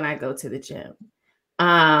business when I go to the gym.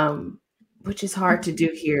 Which is hard to do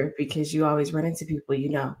here because you always run into people, you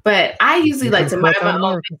know. But I usually like to mind my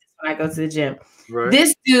own business when I go to the gym. Right.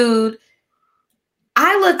 This dude,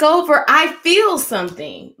 I look over, I feel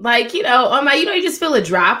something. Like, you know, you just feel a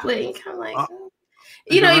droplet and kind of like,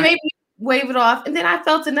 you maybe wave it off. And then I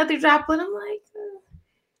felt another droplet. I'm like,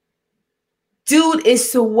 dude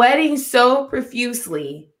is sweating so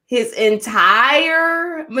profusely. His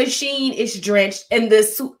entire machine is drenched, and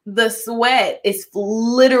the sweat is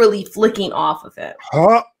literally flicking off of him.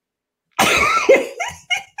 Huh?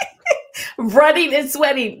 Running and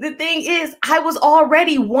sweating. The thing is, I was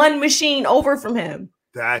already one machine over from him.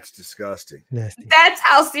 That's disgusting. Nasty. That's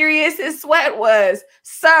how serious his sweat was.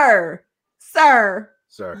 Sir,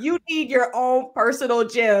 you need your own personal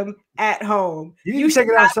gym at home. You should take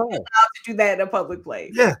it outside. Be allowed to do that in a public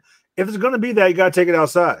place. Yeah. If it's going to be that, you got to take it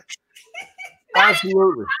outside.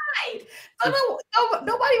 Absolutely. So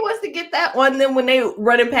nobody wants to get that on them when they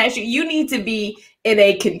running past you. You need to be in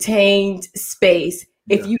a contained space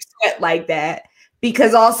if you sweat like that,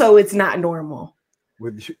 because also it's not normal.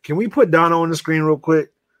 Can we put Donna on the screen real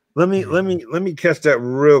quick? Let me catch that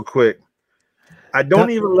real quick. I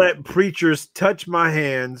don't even let preachers touch my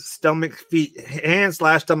hands, stomach, feet,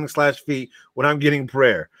 hands/stomach/feet when I'm getting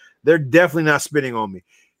prayer. They're definitely not spitting on me.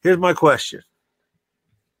 Here's my question.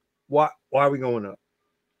 Why are we going up?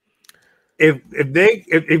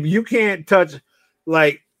 If you can't touch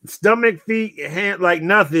like stomach, feet, hand, like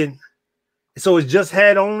nothing, so it's just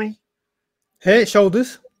head only? Head,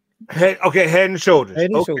 shoulders. Head and shoulders. Head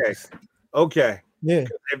and shoulders. Okay. Yeah.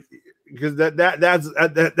 because that's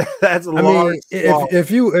a I large. mean,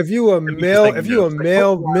 if you a male like,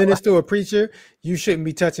 minister or preacher, you shouldn't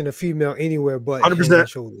be touching a female anywhere but 100%, hands and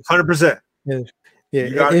shoulders. 100%.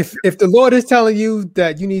 Yeah. If the Lord is telling you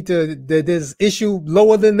that you need to, that there's issue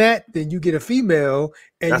lower than that, then you get a female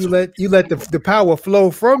and you let the power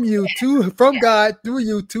flow from you from God through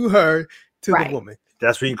you to her to the woman.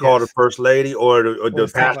 That's when you call the first lady or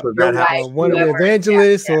the pastor of that house. One of the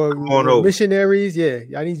evangelists or missionaries. Yeah,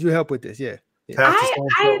 I need your help with this. Yeah.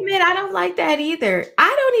 I admit I don't like that either. I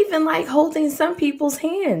don't even like holding some people's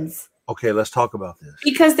hands. Okay, let's talk about this.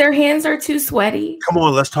 Because their hands are too sweaty. Come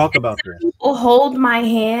on, let's talk about this. People hold my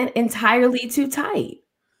hand entirely too tight.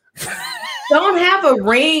 Don't have a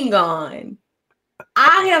ring on.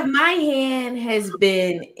 My hand has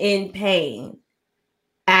been in pain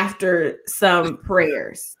after some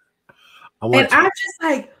prayers. I'm just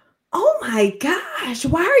like, oh my gosh,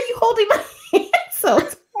 why are you holding my hand so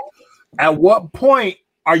tight? At what point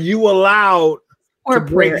are you allowed to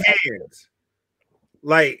break hands?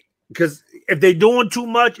 Like, because if they're doing too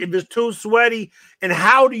much, if it's too sweaty, and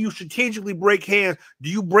how do you strategically break hands? Do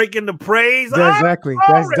you break into praise? Exactly.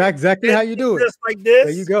 That's exactly how you do it. Just like this.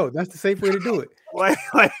 There you go. That's the safe way to do it. like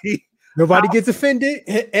Nobody gets offended,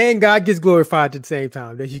 and God gets glorified at the same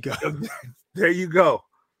time. There you go. There you go.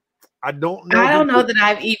 I don't know. I don't know that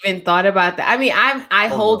I've even thought about that. I mean, I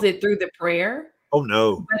hold it through the prayer. Oh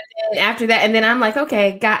no! But then after that, and then I'm like,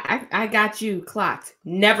 okay, I got you clocked.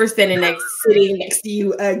 Never sitting next to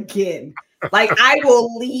you again. Like I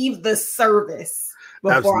will leave the service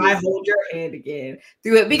before I hold your hand again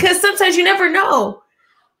through it, because sometimes you never know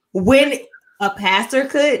when a pastor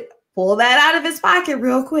could pull that out of his pocket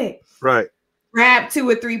real quick. Right. Grab 2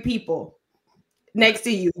 or 3 people next to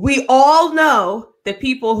you. We all know the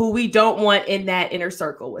people who we don't want in that inner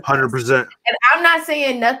circle with 100%. And I'm not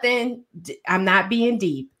saying nothing. I'm not being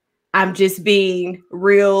deep. I'm just being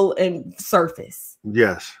real and surface.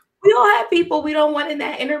 Yes. We all have people we don't want in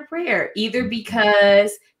that inner prayer, either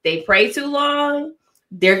because they pray too long,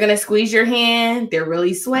 they're going to squeeze your hand, they're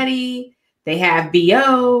really sweaty, they have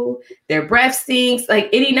BO, their breath stinks, like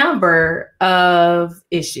any number of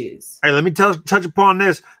issues. Hey, let me touch upon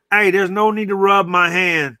this. Hey, there's no need to rub my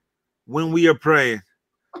hand when we are praying.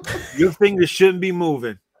 Your fingers shouldn't be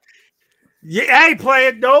moving. Yeah, hey, play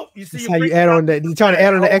it dope. You see, how you add on that. You're trying to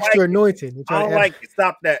add on the extra anointing. I don't like it.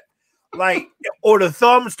 Stop that. Like, or the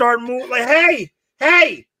thumb start moving. Like,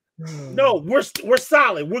 hey. No, we're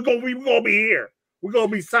solid. We're gonna be here. We're gonna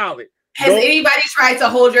be solid. Has anybody tried to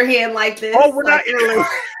hold your hand like this? Oh, we're not interlaced.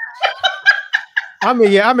 I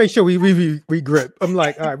mean, I make sure we grip. I'm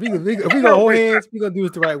like, all right, we gonna hold hands. We gonna do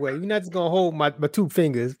it the right way. We're not just gonna hold my 2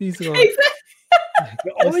 fingers.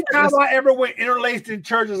 The only time I ever went interlaced in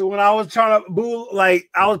church is when I was trying to boo, like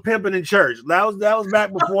I was pimping in church. That was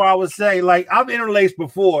back before I was saying, like, I've interlaced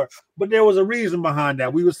before, but there was a reason behind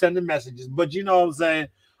that. We were sending messages, but you know what I'm saying?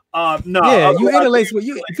 No. Yeah, you interlace with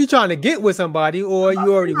you if you're trying to get with somebody or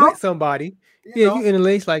you already with somebody. You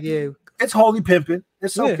interlace like it's holy pimping.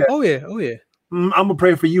 It's okay. Oh yeah. I'm gonna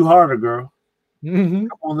pray for you harder, girl. Mm-hmm.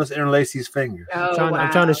 Come on, let's interlace these fingers.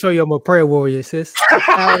 I'm trying to show you I'm a prayer warrior, sis.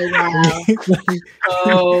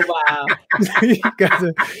 Oh wow!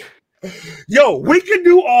 Yo, we can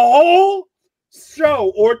do a whole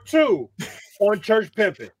show or 2 on church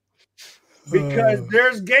pimping because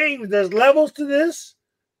there's levels to this,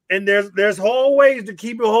 and there's whole ways to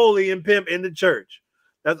keep it holy and pimp in the church.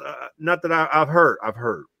 That's not that I've heard.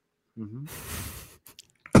 Mm-hmm.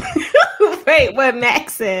 Wait, what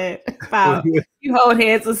Max said about you hold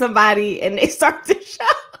hands with somebody and they start to shout.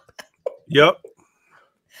 Yep.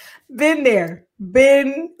 Been there.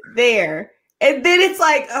 And then it's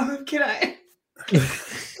like, oh, can I?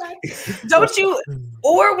 Don't you?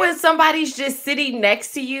 Or when somebody's just sitting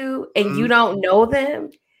next to you and you don't know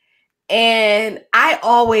them. And I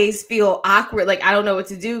always feel awkward. Like, I don't know what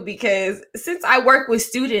to do because since I work with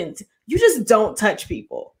students, you just don't touch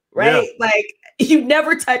people, right? Yeah. Like, you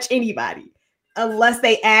never touch anybody unless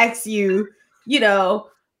they ask you,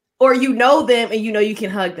 or you know them and you can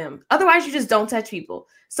hug them. Otherwise, you just don't touch people.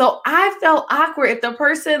 So I felt awkward if the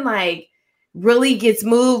person like really gets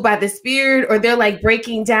moved by the spirit or they're like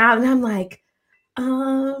breaking down. And I'm like,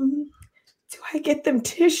 do I get them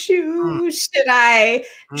tissue? Should I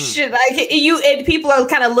get you? And people are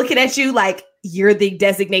kind of looking at you like you're the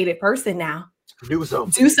designated person now. Do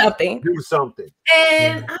something.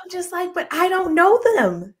 And I'm just like, but I don't know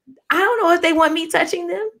them. I don't know if they want me touching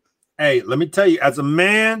them. Hey, let me tell you, as a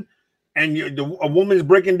man and a woman is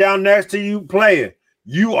breaking down next to you playing,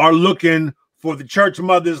 you are looking for the church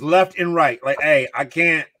mothers left and right. Like, hey, I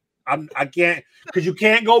can't, because you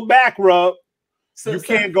can't go back, Rob. You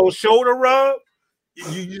can't go shoulder rub.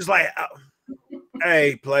 You just like,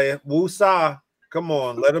 hey, player, woosah. Come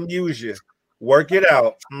on, let them use you. Work it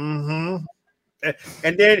out. Mm-hmm.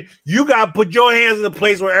 And then you got to put your hands in a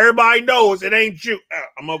place where everybody knows it ain't you.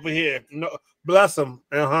 I'm over here. No, bless them.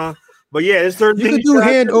 But yeah, it's certain things. You can do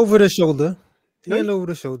hand over the shoulder. Hand over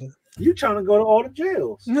the shoulder. You trying to go to all the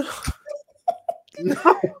jails? No.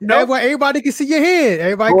 No. Everybody can see your hand.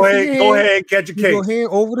 Everybody go can ahead, see your go hand. ahead, catch your case. Go hand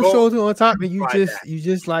over the shoulder on top, and you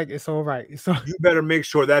just like it's all right. So you better make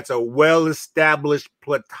sure that's a well-established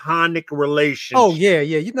platonic relationship. Oh yeah.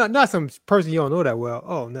 You're not some person you don't know that well.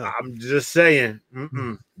 Oh no. I'm just saying.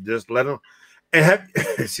 Just let them. And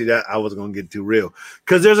see that I was gonna get too real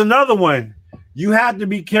because there's another one. You have to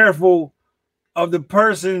be careful of the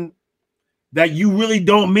person that you really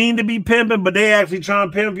don't mean to be pimping, but they actually try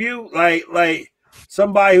and pimp you. Like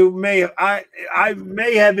somebody who I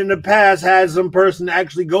may have in the past had some person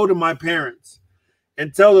actually go to my parents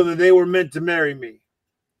and tell them that they were meant to marry me.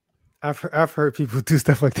 I've heard people do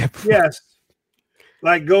stuff like that before. Yes.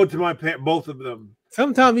 Like go to my parents, both of them.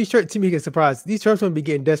 Sometimes these church teams get surprised. These church women be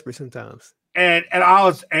getting desperate sometimes. And I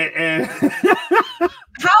was and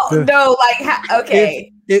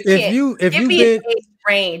okay. If you give me an age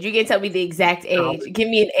range, you can tell me the exact age. Give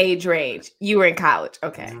me an age range. You were in college,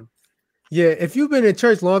 okay? Yeah, if you've been in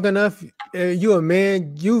church long enough, you're a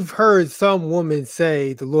man. You've heard some woman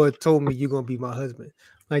say, "The Lord told me you're gonna be my husband."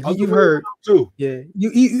 Like you've heard too. Yeah,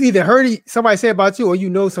 you either heard somebody say about you, or you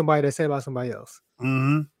know somebody that said about somebody else.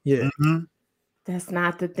 Mm-hmm. Yeah, that's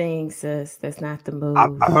not the thing, sis. That's not the move. I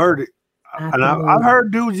heard it, and I've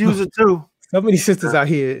heard dudes use it too. So many sisters out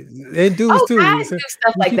here and dudes too. Guys do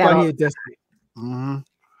stuff like that. Out here desperate. Mm-hmm.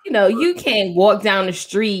 You know, you can't walk down the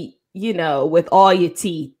street, with all your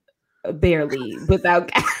teeth barely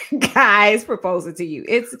without guys proposing to you.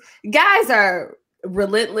 Guys are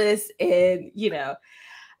relentless, and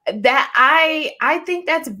that I think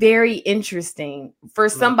that's very interesting for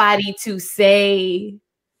somebody to say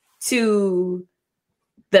to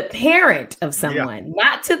the parent of someone,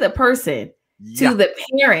 not to the person, to the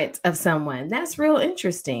parent of someone. That's real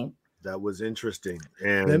interesting. That was interesting.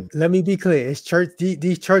 And let me be clear: it's church.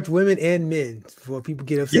 These church women and men. Before people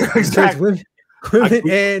get upset, yeah, exactly. Church women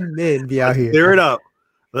and men be out here. Clear it up.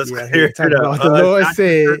 Let's clear it up.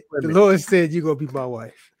 The Lord said, "You're gonna be my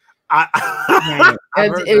wife."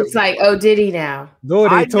 It's like, oh, did he now?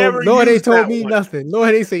 Lord, they told me nothing.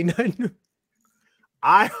 Lord, they say nothing.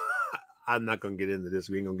 I'm not gonna get into this.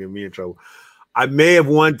 We ain't gonna get me in trouble. I may have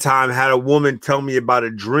one time had a woman tell me about a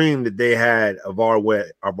dream that they had of our wedding.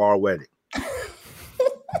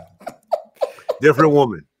 Different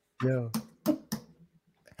woman. Yeah.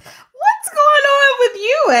 What's going on with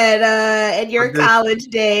you at your college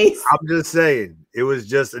days? I'm just saying, it was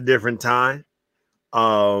just a different time.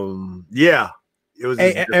 Yeah. It was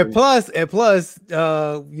and plus,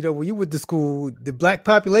 when you went to school, the black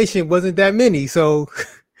population wasn't that many. So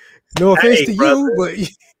no offense to brother, you, but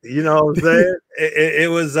you know what I'm saying? it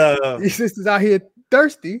was your sisters out here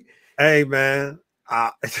thirsty. Hey man.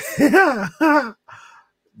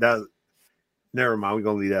 Never mind, we're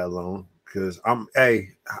gonna leave that alone. Because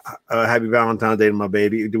happy Valentine's Day to my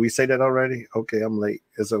baby. Did we say that already? Okay, I'm late.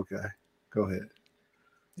 It's okay. Go ahead.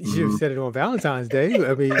 You should have said it on Valentine's Day.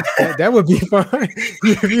 I mean, that would be fine.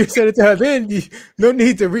 If you said it to her then, no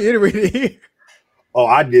need to reiterate it here. Oh,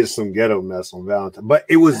 I did some ghetto mess on Valentine's, but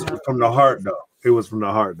it was from the heart, though. It was from the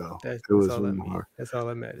heart, though. That's all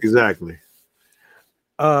that matters. Exactly.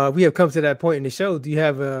 We have come to that point in the show. Do you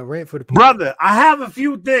have a rant for the people? Brother, I have a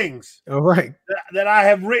few things. All right. That I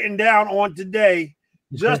have written down on today.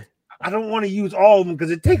 Just I don't want to use all of them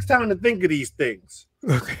because it takes time to think of these things.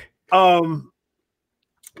 Okay.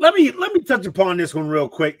 Let me touch upon this one real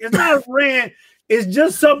quick. It's not a rant. It's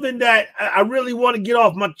just something that I really want to get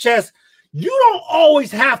off my chest. You don't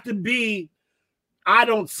always have to be, I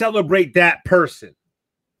don't celebrate that person.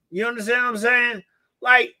 You understand what I'm saying?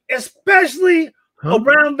 Like, especially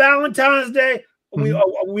around Valentine's Day, we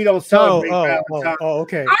don't celebrate Valentine's.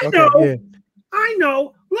 Okay. I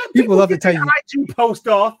know. Let people love to tell you. IG post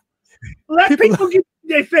off. Let people get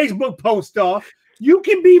their Facebook post off. You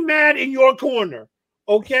can be mad in your corner.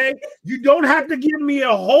 Okay, you don't have to give me a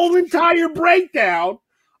whole entire breakdown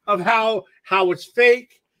of how it's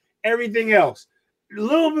fake, everything else. A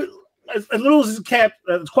little bit, as little as it's kept,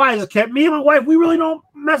 as quiet as it's kept. Me and my wife, we really don't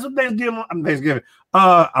mess with Thanksgiving.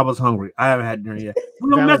 I was hungry. I haven't had dinner yet. We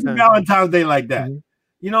don't mess with Valentine's Day like that. Mm-hmm.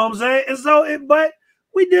 You know what I'm saying? And so, but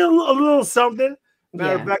we did a little something.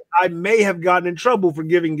 Matter of fact, I may have gotten in trouble for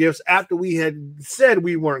giving gifts after we had said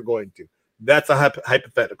we weren't going to. That's a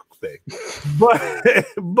hypothetical thing.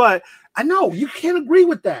 But I know you can't agree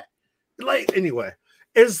with that. like anyway.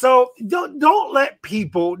 And so don't let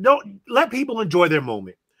people enjoy their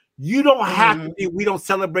moment. You don't have to be, we don't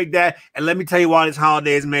celebrate that. And let me tell you why this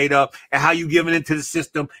holiday is made up and how you giving into the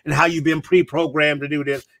system and how you've been pre-programmed to do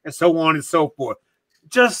this and so on and so forth.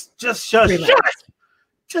 Just put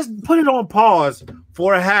it on pause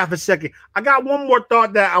for a half a second. I got one more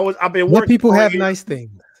thought that I've been working. Let people have nice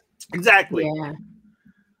things. Exactly. Yeah.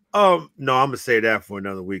 No, I'm gonna say that for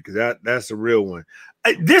another week because that's a real one.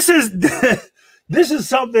 This is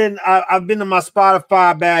something I've been in my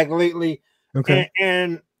Spotify bag lately. Okay.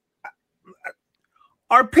 And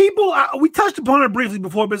are people, we touched upon it briefly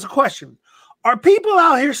before, but it's a question. Are people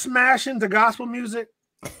out here smashing the gospel music?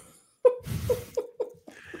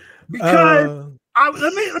 Because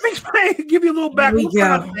let me explain, give you a little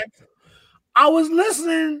background. I was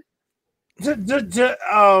listening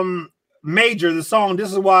to Major, the song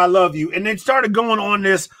 "This Is Why I Love You," and then started going on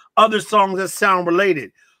this other songs that sound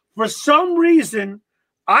related. For some reason,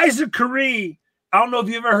 Isaac Curry, I don't know if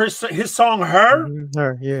you ever heard his song "Her."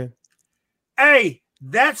 Her, yeah. Hey,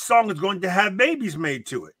 that song is going to have babies made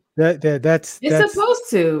to it. That's supposed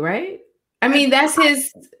to, right? I mean, that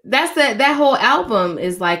whole album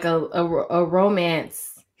is like a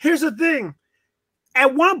romance. Here's the thing.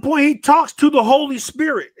 At one point, he talks to the Holy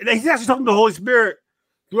Spirit. And he's actually talking to the Holy Spirit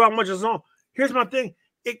throughout much of the song. Here's my thing.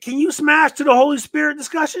 Can you smash to the Holy Spirit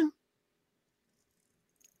discussion?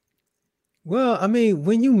 Well, I mean,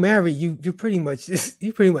 when you marry, you pretty much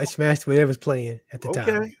smashed whatever's playing at the time.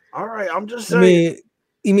 Okay. All right. I'm just saying.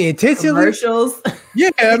 You mean intentionally? Commercials?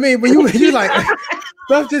 Yeah, I mean, when you like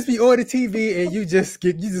stuff just be on the TV and you just go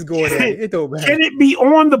in there. It don't matter. Can it be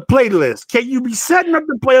on the playlist? Can you be setting up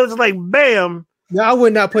the playlist like bam? No, I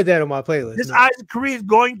would not put that on my playlist. This Isaac Curry is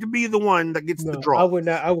going to be the one that gets the draw. I would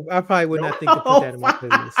not. I probably would not think to put that on my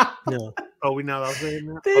playlist. No. Oh, we not saying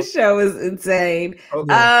that. This show is insane.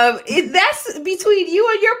 Okay. That's between you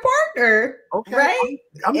and your partner, right?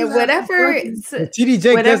 And whatever.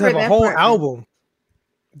 TD does have a whole album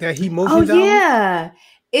that he motions out. Oh yeah,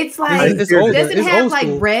 it's like it's does it it's have old like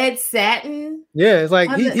school. red satin? Yeah, it's like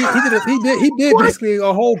he did basically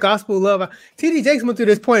a whole gospel love. TD Jakes went through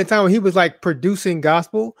this point in time when he was like producing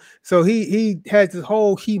gospel, so he has this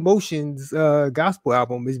whole He Motions gospel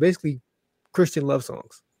album. It's basically Christian love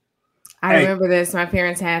songs. I remember this. My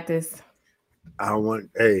parents had this. I want,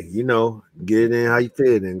 get it in how you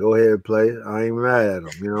fit and go ahead and play it. I ain't mad at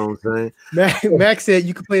them. You know what I'm saying? Max said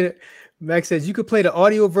you could play the. Max says you could play the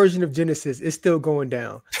audio version of Genesis. It's still going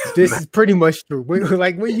down. This is pretty much true. When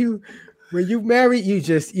you marry, you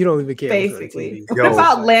don't even care. Basically, what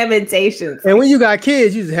about Lamentations? And when you got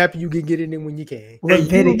kids, you're just happy you can get it in when you can.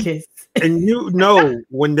 Leviticus. And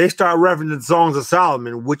when they start referencing the Songs of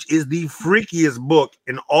Solomon, which is the freakiest book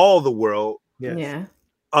in all the world. Yes. Yeah.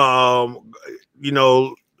 That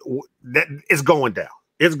it's going down.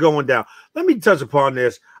 It's going down. Let me touch upon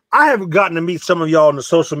this. I haven't gotten to meet some of y'all in the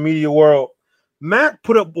social media world. Matt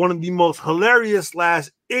put up one of the most hilarious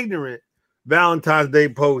 / ignorant Valentine's Day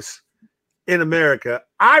posts in America.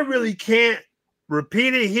 I really can't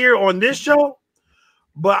repeat it here on this show,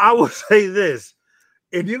 but I will say this.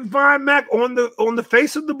 If you can find Mac on the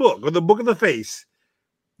face of the book or the book of the face,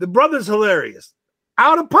 the brother's hilarious.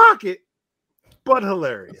 Out of pocket, but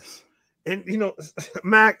hilarious. And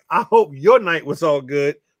Mac, I hope your night was all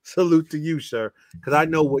good. Salute to you, sir, because I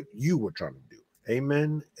know what you were trying to do.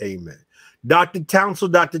 Amen. Amen. Dr.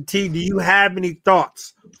 Townsell, Dr. T, do you have any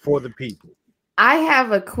thoughts for the people? I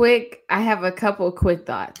have a couple of quick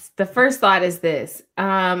thoughts. The first thought is this.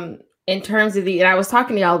 In terms of and I was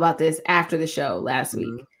talking to y'all about this after the show last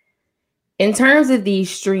week. In terms of these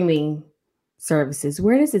streaming services,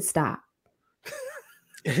 where does it stop?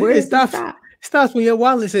 Where does it stop? It stops when your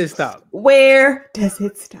wallet says stop. Where does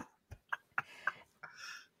it stop?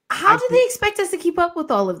 How do they expect us to keep up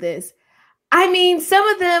with all of this? I mean, some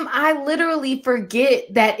of them, I literally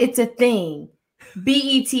forget that it's a thing.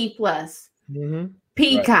 BET Plus,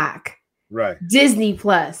 Peacock, right? Disney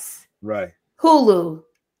Plus, right? Hulu,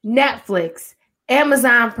 Netflix,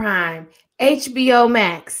 Amazon Prime, HBO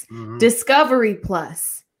Max, Discovery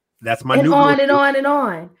Plus. That's my and new on book. and on and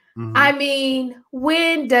on. I mean,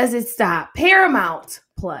 when does it stop? Paramount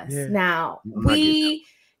Plus. Yeah. Now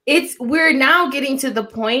we're now getting to the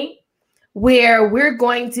point where we're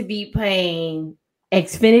going to be paying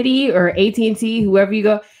Xfinity or AT&T, whoever you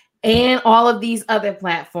go, and all of these other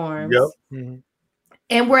platforms. Yep.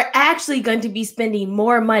 And we're actually going to be spending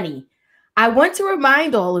more money. I want to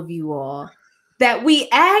remind all of you all that we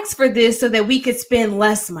asked for this so that we could spend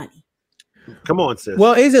less money. Come on, sis.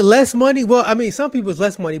 Well, is it less money? Well, I mean, some people it's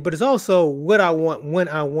less money, but it's also what I want when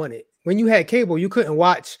I want it. When you had cable, you couldn't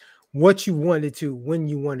watch what you wanted to when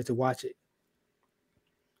you wanted to watch it.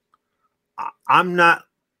 I'm not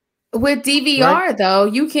with DVR right? Though.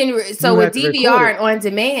 You can so you with DVR and on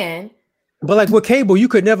demand. But like with cable, you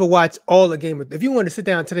could never watch all the Game of. If you want to sit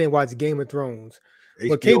down today and watch Game of Thrones,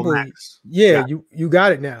 with cable, Max. Yeah, you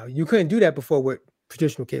got it now. You couldn't do that before with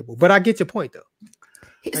traditional cable. But I get your point though.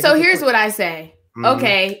 So here's what I say. Mm-hmm.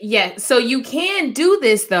 Okay, yeah. So you can do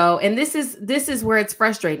this though, and this is where it's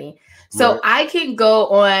frustrating. So right. I can go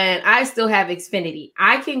on. I still have Xfinity.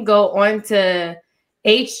 I can go on to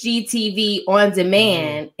HGTV on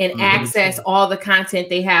demand and access all the content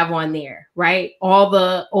they have on there. Right, all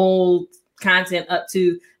the old content up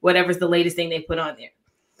to whatever's the latest thing they put on there.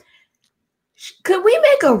 Could we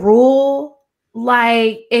make a rule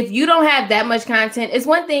like if you don't have that much content, it's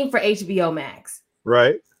one thing for HBO Max,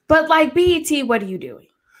 right? But like BET, what are you doing?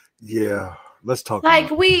 Yeah, let's talk.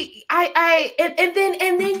 Like and then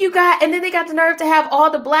they got the nerve to have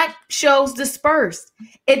all the black shows dispersed.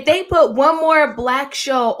 If they put one more black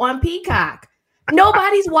show on Peacock,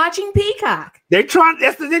 nobody's watching Peacock. They're trying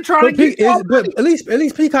to get. But at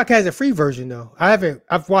least Peacock has a free version though.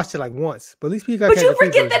 I've watched it like once, but at least Peacock. But you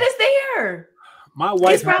forget that it's there. My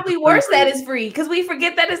wife. It's probably worse that it's free because we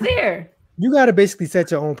forget that it's there. You got to basically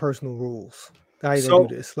set your own personal rules. How you do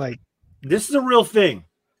this? Like, this is a real thing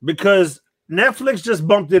because Netflix just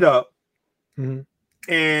bumped it up, and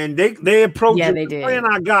they approach. Yeah, they did.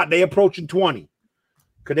 They approaching 20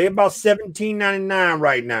 because they about $17.99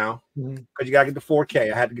 right now because you gotta get the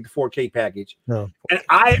 4K. I had to get the 4K package. No. And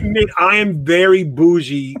I admit I am very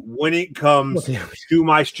bougie when it comes to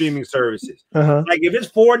my streaming services. Like if it's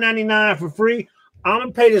 $4.99 for free, I'm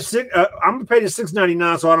gonna pay the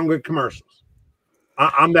 $6.99 so I don't get commercials.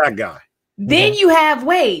 I'm that guy. Then you have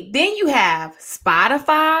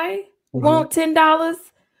Spotify want $10.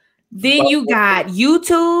 Then you got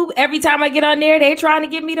YouTube. Every time I get on there, they're trying to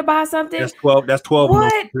get me to buy something. That's 12. That's 12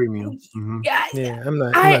 what? Premium. Yeah, I'm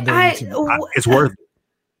not doing YouTube. It's worth it.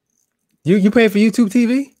 You pay for YouTube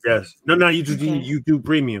TV? Yes. No, not YouTube TV. YouTube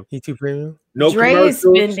Premium. YouTube Premium. No Dre commercials.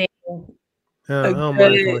 Is spending I don't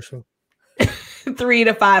mind commercial. $300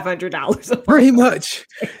 to $500. Pretty much.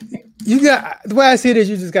 You got the way I see it is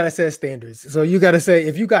you just gotta set standards. So you gotta say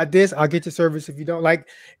if you got this, I'll get your service. If you don't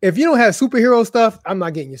if you don't have superhero stuff, I'm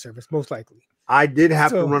not getting your service, most likely. I did have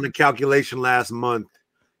to run a calculation last month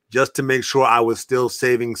just to make sure I was still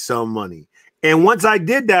saving some money. And once I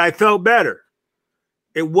did that, I felt better.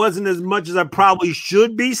 It wasn't as much as I probably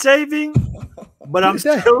should be saving, but I'm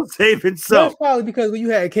still saving some. That's probably because when you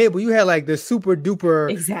had cable, you had like the super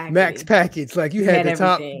duper max package. Like you had the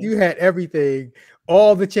top, you had everything,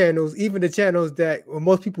 all the channels, even the channels that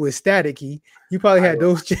most people is staticky. You probably had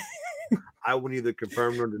those. I wouldn't either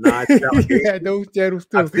confirm nor deny. You had those channels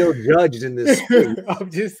too. I feel judged in this.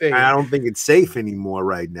 I'm just saying. I don't think it's safe anymore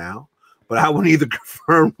right now. But I wouldn't either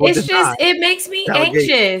confirm or it's deny. It makes me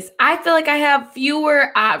anxious. I feel like I have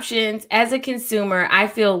fewer options as a consumer. I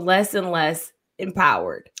feel less and less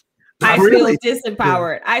empowered. I feel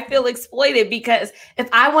disempowered. Yeah. I feel exploited because if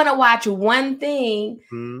I want to watch one thing,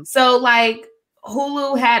 so like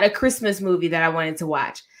Hulu had a Christmas movie that I wanted to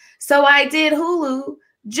watch. So I did Hulu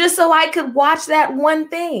just so I could watch that one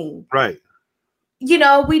thing. Right. You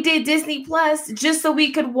know, we did Disney Plus just so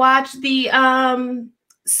we could watch the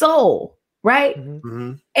Soul. Right.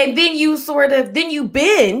 And then you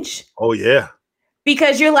binge. Oh, yeah.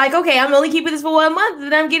 Because you're like, okay, I'm only keeping this for 1 month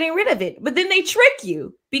and I'm getting rid of it. But then they trick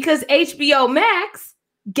you because HBO Max,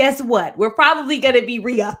 guess what? We're probably going to be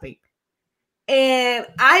re-upping. And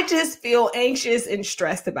I just feel anxious and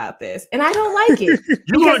stressed about this. And I don't like it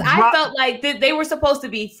because I felt like they were supposed to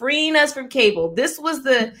be freeing us from cable. This is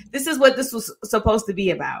what this was supposed to be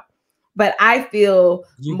about. But I feel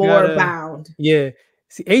bound. Yeah.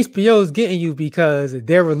 See, HBO is getting you because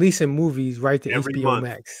they're releasing movies right to every HBO month.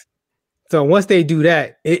 Max. So once they do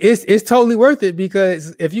that, it's totally worth it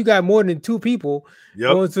because if you got more than 2 people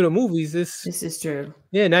going to the movies, this is true.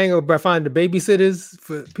 Yeah, now you're gonna find the babysitters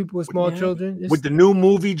for people with small children. With the new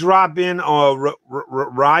movie dropping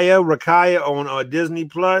Rakaya on Disney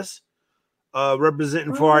Plus,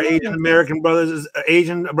 representing for our Asian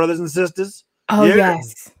brothers and sisters. Oh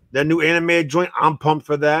yes. That new animated joint, I'm pumped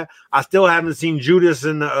for that. I still haven't seen Judas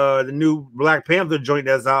in the new Black Panther joint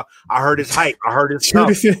that's out. I heard it's hype. I heard it's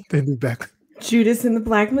Judas and the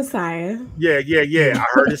Black Messiah. Yeah. I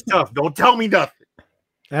heard it's tough. Don't tell me nothing.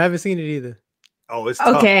 I haven't seen it either. Oh, it's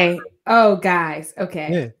tough. Okay. Oh, guys. Okay.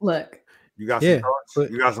 Yeah. Look. You got some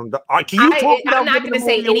thoughts? You got some I'm not going to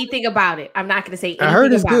say anything about it. I'm not going to say anything. I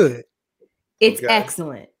heard it's good. It's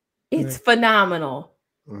excellent. It's phenomenal.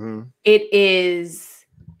 It is.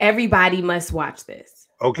 Everybody must watch this.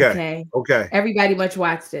 Okay. Everybody must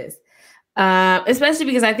watch this. Especially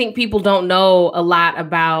because I think people don't know a lot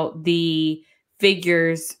about the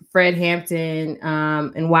figures, Fred Hampton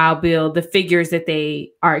and Wild Bill, the figures that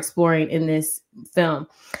they are exploring in this film.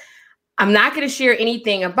 I'm not going to share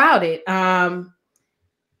anything about it. A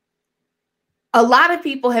lot of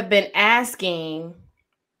people have been asking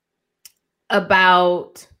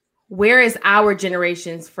about where is our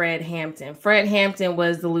generation's Fred Hampton? Fred Hampton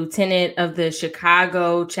was the lieutenant of the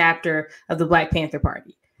Chicago chapter of the Black Panther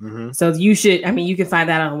Party. Mm-hmm. So you can find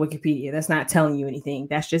that on Wikipedia. That's not telling you anything.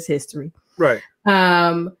 That's just history. Right.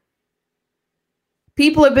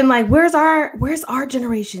 People have been like, where's our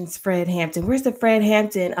generation's Fred Hampton? Where's the Fred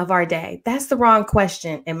Hampton of our day? That's the wrong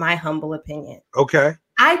question, in my humble opinion. Okay.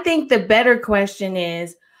 I think the better question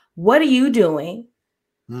is, what are you doing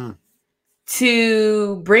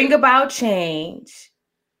to bring about change,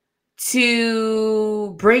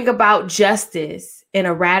 to bring about justice in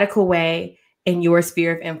a radical way in your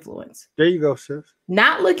sphere of influence? There you go, sis.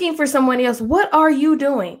 Not looking for someone else. What are you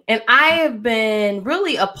doing? And I have been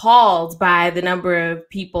really appalled by the number of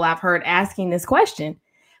people I've heard asking this question,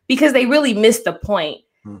 because they really missed the point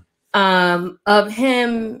of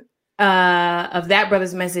him, of that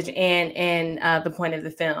brother's message and the point of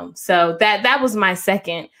the film. So that was my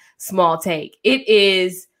second small take. It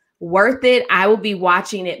is worth it. I will be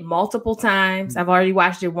watching it multiple times. I've already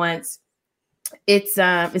watched it once. It's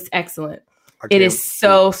excellent. It is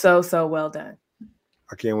so well done.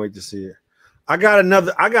 I can't wait to see it. I got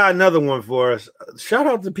another one for us. Shout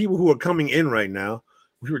out to people who are coming in right now.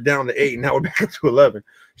 We were down to 8, now we're back up to 11.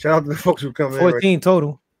 Shout out to the folks who are coming 14 in. 14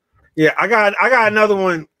 total. Yeah, I got another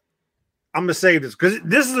one. I'm gonna save this because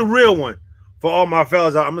this is a real one for all my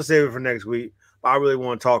fellas. I'm gonna save it for next week. But I really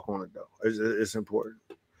want to talk on it though. It's important.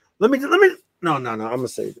 Let me. No. I'm gonna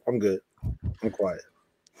save it. I'm good. I'm quiet.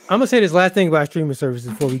 I'm gonna say this last thing about streaming services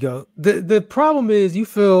before we go. The problem is you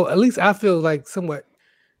feel, at least I feel, like somewhat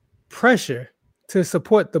pressure to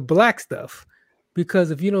support the Black stuff, because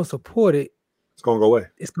if you don't support it, it's gonna go away.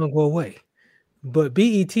 It's gonna go away. But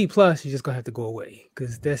BET Plus, you're just gonna have to go away,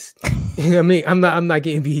 because that's. I mean, I'm not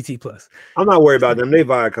getting BET Plus. I'm not worried about them. They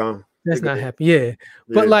Viacom. That's not happening. Yeah.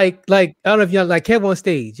 But like I don't know if y'all like Kev on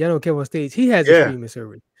Stage. Y'all know Kev on Stage. He has a streaming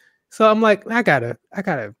service. So I'm like, I gotta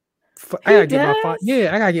get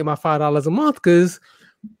my $5 a month, because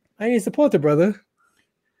I need to support the brother.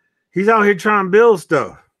 He's out here trying to build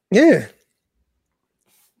stuff. Yeah.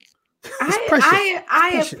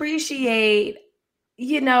 I appreciate,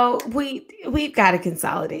 we've got to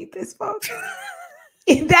consolidate this, folks.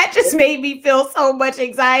 That just made me feel so much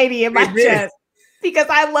anxiety in my chest, because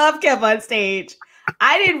I love Kev on Stage.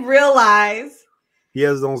 I didn't realize he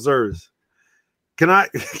has his own service. Can I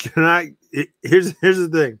here's the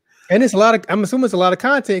thing. And it's I'm assuming it's a lot of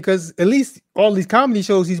content, because at least all these comedy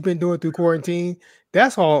shows he's been doing through quarantine,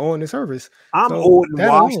 that's all on the service. I'm old and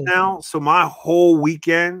washed now, so my whole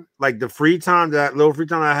weekend, like the little free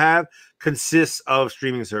time I have, consists of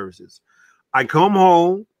streaming services. I come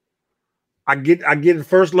home, I get the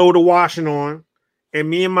first load of washing on, and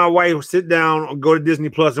me and my wife will sit down and go to Disney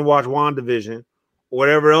Plus and watch WandaVision or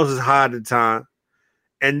whatever else is hot at the time.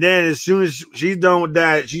 And then as soon as she's done with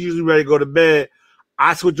that, she's usually ready to go to bed.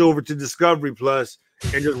 I switch over to Discovery Plus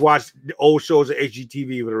and just watch the old shows at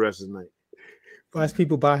HGTV for the rest of the night. Watch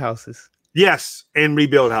people buy houses. Yes, and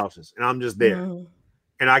rebuild houses. And I'm just there.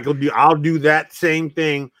 And I'll do that same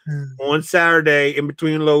thing on Saturday in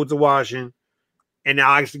between loads of washing. And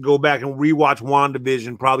I'll actually go back and rewatch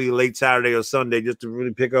WandaVision probably late Saturday or Sunday just to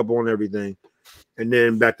really pick up on everything. And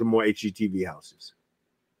then back to more HGTV houses.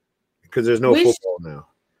 Because there's no football now.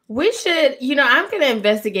 We should, I'm going to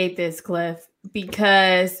investigate this, Cliff,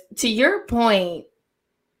 because to your point,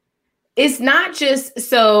 it's not just,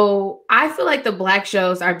 so I feel like the Black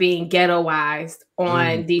shows are being ghettoized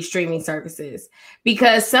on these streaming services,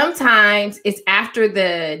 because sometimes it's after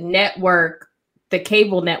the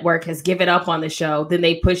cable network has given up on the show, then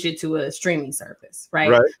they push it to a streaming service,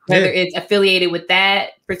 right? Whether it's affiliated with that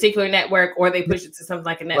particular network or they push it to something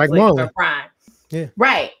like a Netflix or Prime. Yeah.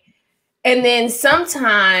 Right. And then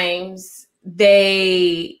sometimes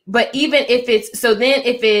but even if it's, so then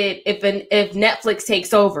if Netflix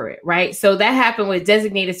takes over it, right? So that happened with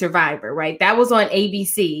Designated Survivor, right? That was on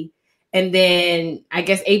ABC. And then I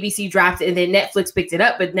guess ABC dropped it and then Netflix picked it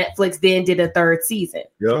up, but Netflix then did a third season.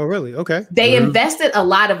 Yep. Oh, really? Okay. They invested a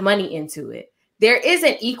lot of money into it. There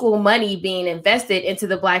isn't equal money being invested into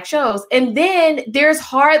the Black shows. And then there's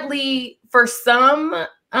hardly, for some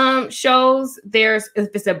shows, if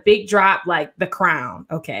it's a big drop like The Crown,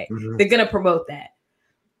 okay, they're gonna promote that.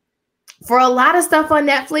 For a lot of stuff on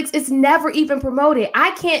Netflix, it's never even promoted.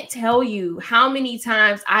 I can't tell you how many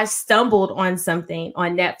times I stumbled on something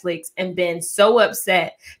on Netflix and been so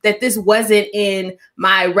upset that this wasn't in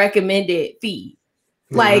my recommended feed.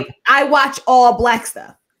 Like, I watch all Black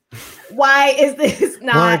stuff. Why is this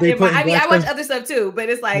not in my? I mean, I watch other stuff too, but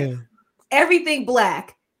it's like everything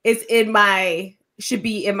Black is should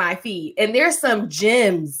be in my feed. And there's some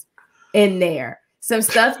gems in there, some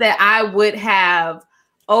stuff that I would have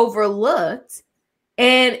overlooked.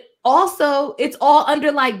 And also, it's all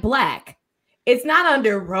under like Black. It's not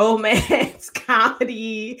under romance,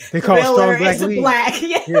 comedy, they call thriller. it Strong Black.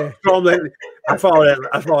 Yeah. I follow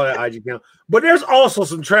that IG account. But there's also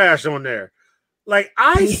some trash on there. Like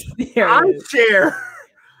I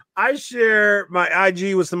share my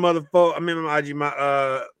IG with some other folks. I mean, my IG, my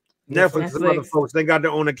Netflix with some other folks. They got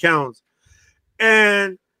their own accounts.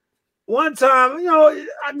 And one time, I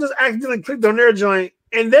just accidentally clicked on their joint,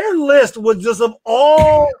 and their list was just of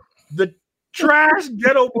all the trash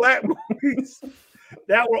ghetto Black movies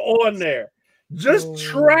that were on there. Just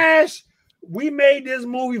trash. We made this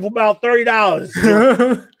movie for about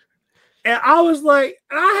 $30. And I was like,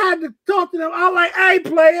 I had to talk to them. I was like, hey,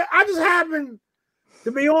 player, I just happened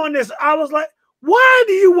to be on this. I was like, why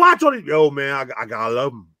do you watch all these? Yo, man, I gotta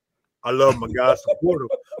love them. I love them. I gotta support them.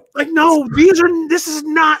 Like, no, this is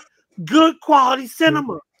not good quality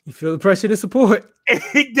cinema. You feel the pressure to support.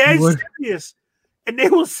 That's serious. And they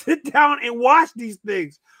will sit down and watch these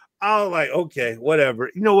things. I was like, okay,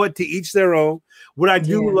 whatever. You know what? To each their own. What I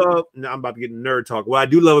do love, now I'm about to get nerd talk. What I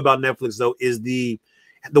do love about Netflix, though, is the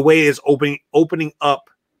way it's opening up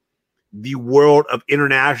the world of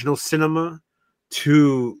international cinema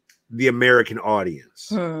to the American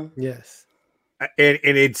audience. Yes. And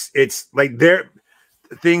it's like their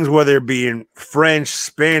things, whether it be in French,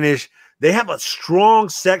 Spanish, they have a strong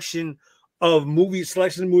section of movies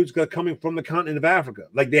coming from the continent of Africa.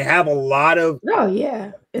 Like they have a lot of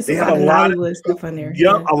it's a lot of stuff on there.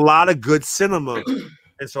 Yeah, a lot of good cinema.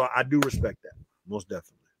 And so I do respect that, most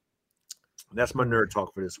definitely. That's my nerd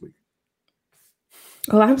talk for this week.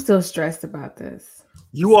 Well, I'm still stressed about this.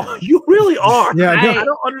 You are. You really are. Yeah, I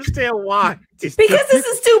don't understand why. Because this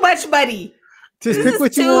is too much money. This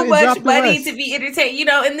is too much money to be entertained.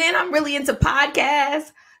 And then I'm really into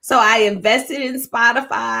podcasts. So I invested in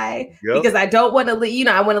Spotify because I don't want to,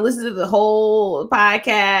 I want to listen to the whole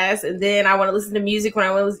podcast, and then I want to listen to music when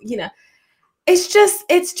I want to listen,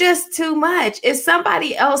 It's just too much. If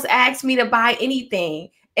somebody else asks me to buy anything,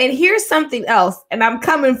 and here's something else, and I'm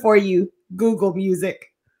coming for you, Google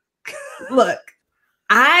Music. Look,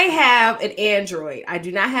 I have an Android. I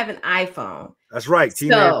do not have an iPhone. That's right.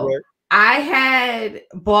 Team Android. I had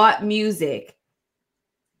bought music,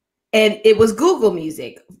 and it was Google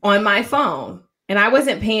Music on my phone. And I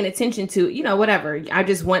wasn't paying attention to, whatever. I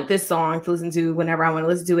just want this song to listen to whenever I want to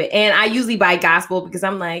listen to it. And I usually buy gospel because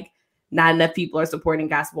I'm like, not enough people are supporting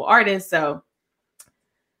gospel artists. So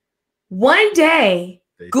one day,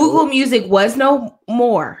 Google Music was no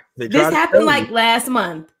more. This happened like last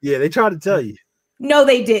month. Yeah, they tried to tell you. No,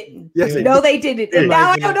 they didn't. Yes, they didn't. And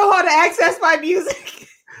now I don't know how to access my music.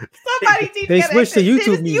 Somebody teach me. They switched to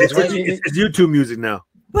YouTube Music. It's YouTube Music now.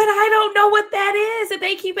 But I don't know what that is. And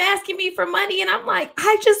they keep asking me for money. And I'm like,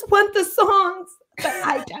 I just want the songs that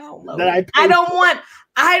I download. I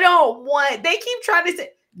don't want. They keep trying to say,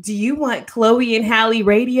 do you want Chloe and Halle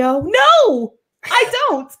radio? No, I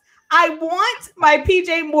don't. I want my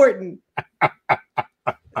PJ Morton.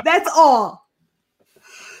 That's all.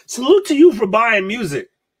 Salute to you for buying music.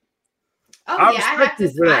 Oh,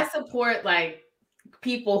 I support like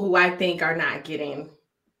people who I think are not getting.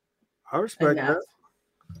 I respect that.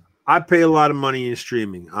 I pay a lot of money in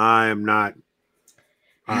streaming. I'm not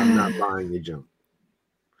buying your junk.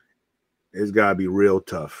 It's gotta be real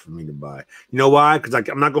tough for me to buy. You know why? Because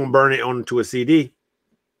I'm not gonna burn it onto a CD.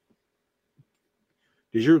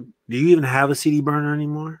 Do you even have a CD burner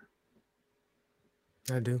anymore?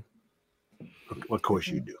 I do. Of course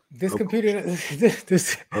you do. This computer,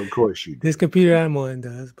 this. Of course you do. This computer I'm on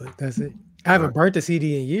does, but that's it. I haven't burnt a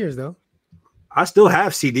CD in years though. I still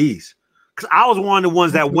have CDs because I was one of the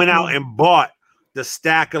ones that went out and bought the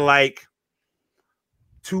stack of like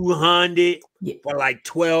 200 for like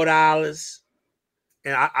 $12.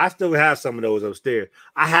 And I still have some of those upstairs.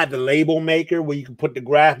 I had the label maker where you can put the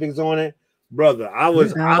graphics on it. Brother, You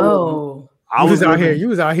was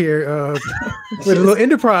out here with a little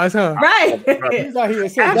enterprise, huh? Right. You was out here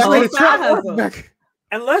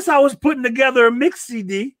unless I was putting together a mix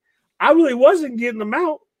CD, I really wasn't giving them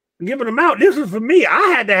out. This was for me. I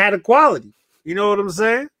had to have the quality. You know what I'm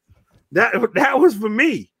saying? That was for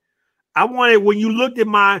me. I wanted, when you looked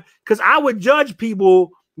at because I would judge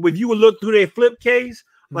people if you would look through their flip case,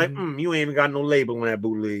 like, you ain't even got no label on that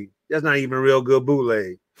bootleg. That's not even a real good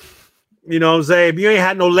bootleg. You know what I'm saying? If you ain't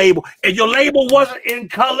had no label, if your label wasn't in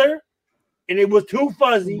color and it was too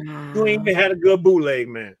fuzzy, you ain't even had a good bootleg,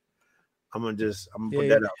 man. I'm gonna put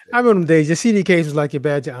that out there. I remember them days. Your CD case was like your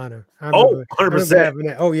badge of honor.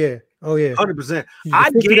 100%. Oh yeah. 100%. I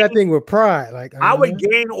do that thing with pride. Like I would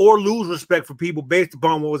gain or lose respect for people based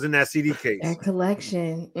upon what was in that CD case. That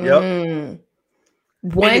collection. Yep.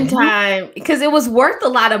 One time, because it was worth a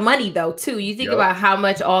lot of money though, too. You think about how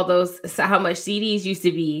much CDs used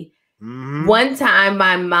to be. Mm-hmm. One time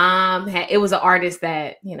my mom it was an artist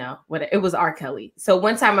that, it was R. Kelly. So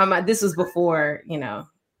one time my mom, this was before,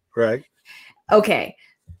 Right. Okay.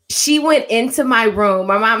 She went into my room.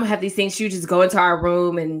 My mom had these things. She would just go into our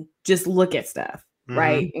room and just look at stuff. Mm-hmm.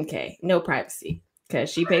 Right. Okay. No privacy because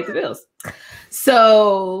she paid the bills.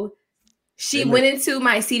 So she went into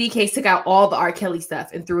my CD case, took out all the R. Kelly stuff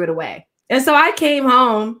and threw it away. And so I came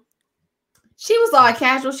home. She was all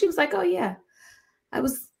casual. She was like, oh, yeah, I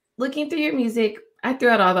was looking through your music. I threw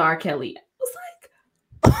out all the R. Kelly. I was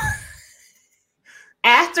like,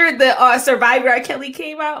 after the Survivor R. Kelly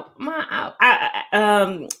came out,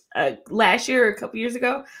 last year or a couple years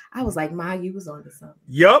ago, I was like, Ma, you was on to something.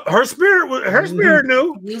 Yup, her spirit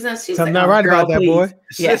knew. She's like, not right about that, boy.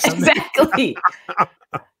 Yeah, exactly.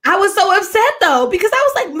 I was so upset though because I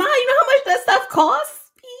was like, Ma, you know how much that stuff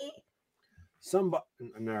costs me?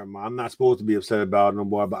 Never mind. I'm not supposed to be upset about it no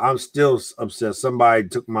more, but I'm still upset. Somebody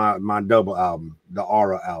took my double album, the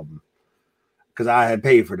Aura album, because I had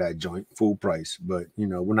paid for that joint full price. But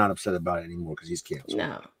we're not upset about it anymore because he's canceled.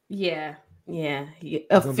 No, yeah,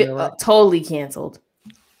 totally canceled.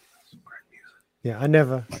 Yeah, I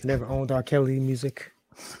never owned R. Kelly music.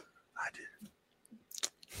 I did.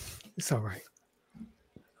 It's all right.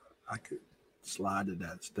 I could slide to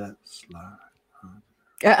that step, slide.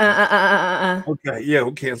 Okay, yeah,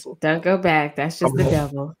 we'll cancel. Don't go back. That's just the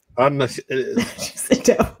devil. I'm not. That's just the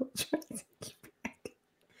devil.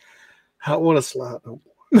 I want to slide no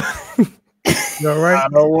more. You all right? I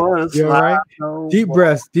don't want to slide. You all right? No deep more.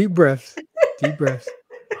 breaths. Deep breaths.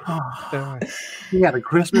 Right. You got a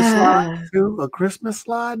Christmas slide too? A Christmas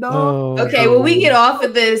slide, dog? Okay, when we get off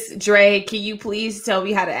of this, Dre, can you please tell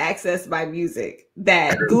me how to access my music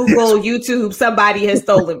that Google, YouTube, somebody has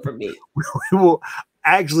stolen from me? Well,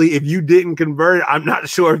 actually, if you didn't convert it, I'm not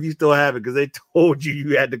sure if you still have it because they told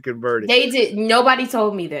you had to convert it. They did. Nobody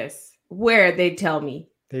told me this. Where they tell me?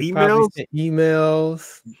 They emails?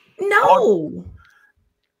 Emails. No.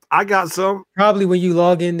 I got some. Probably when you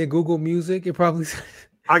log into Google Music, it probably.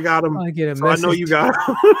 I got them. I get a so message. I know you got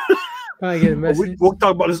them. I get a message. We'll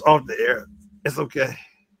talk about this off the air. It's okay.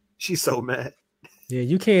 She's so mad. Yeah,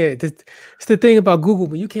 you can't. It's the thing about Google,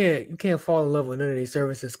 but you can't fall in love with none of these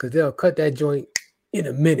services because they'll cut that joint in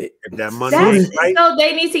a minute. If that money is right. So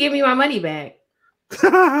they need to give me my money back.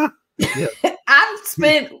 Yeah. I've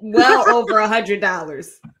spent well over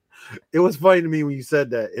 $100. It was funny to me when you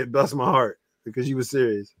said that. It blessed my heart because you were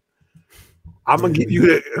serious. I'm gonna give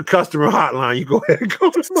you a customer hotline. You go ahead and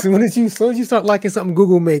go. As soon as you start liking something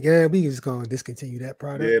Google make, we just gonna discontinue that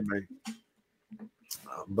product. Yeah, man.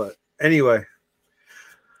 But anyway,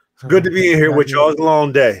 it's good to be in here with y'all. It's a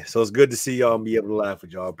long day, so it's good to see y'all and be able to laugh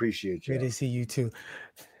with y'all. Appreciate you. Good to see you too.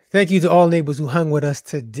 Thank you to all neighbors who hung with us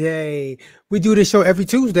today. We do this show every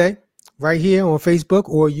Tuesday right here on Facebook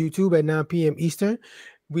or YouTube at 9 p.m. Eastern.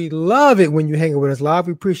 We love it when you're hanging with us live.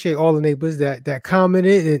 We appreciate all the neighbors that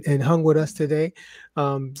commented and hung with us today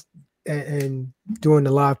and during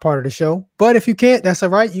the live part of the show. But if you can't, that's all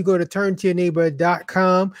right. You go to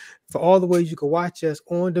turntoyourneighbor.com for all the ways you can watch us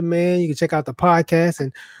on demand. You can check out the podcast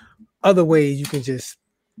and other ways you can just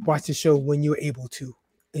watch the show when you're able to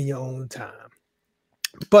in your own time.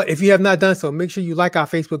 But if you have not done so, make sure you like our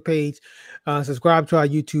Facebook page, subscribe to our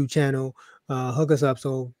YouTube channel, hook us up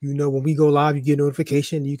so when we go live, you get a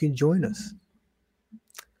notification and you can join us.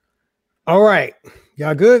 All right.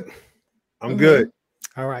 Y'all good? I'm good.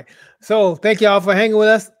 All right. So thank y'all for hanging with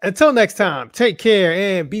us. Until next time, take care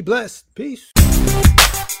and be blessed. Peace.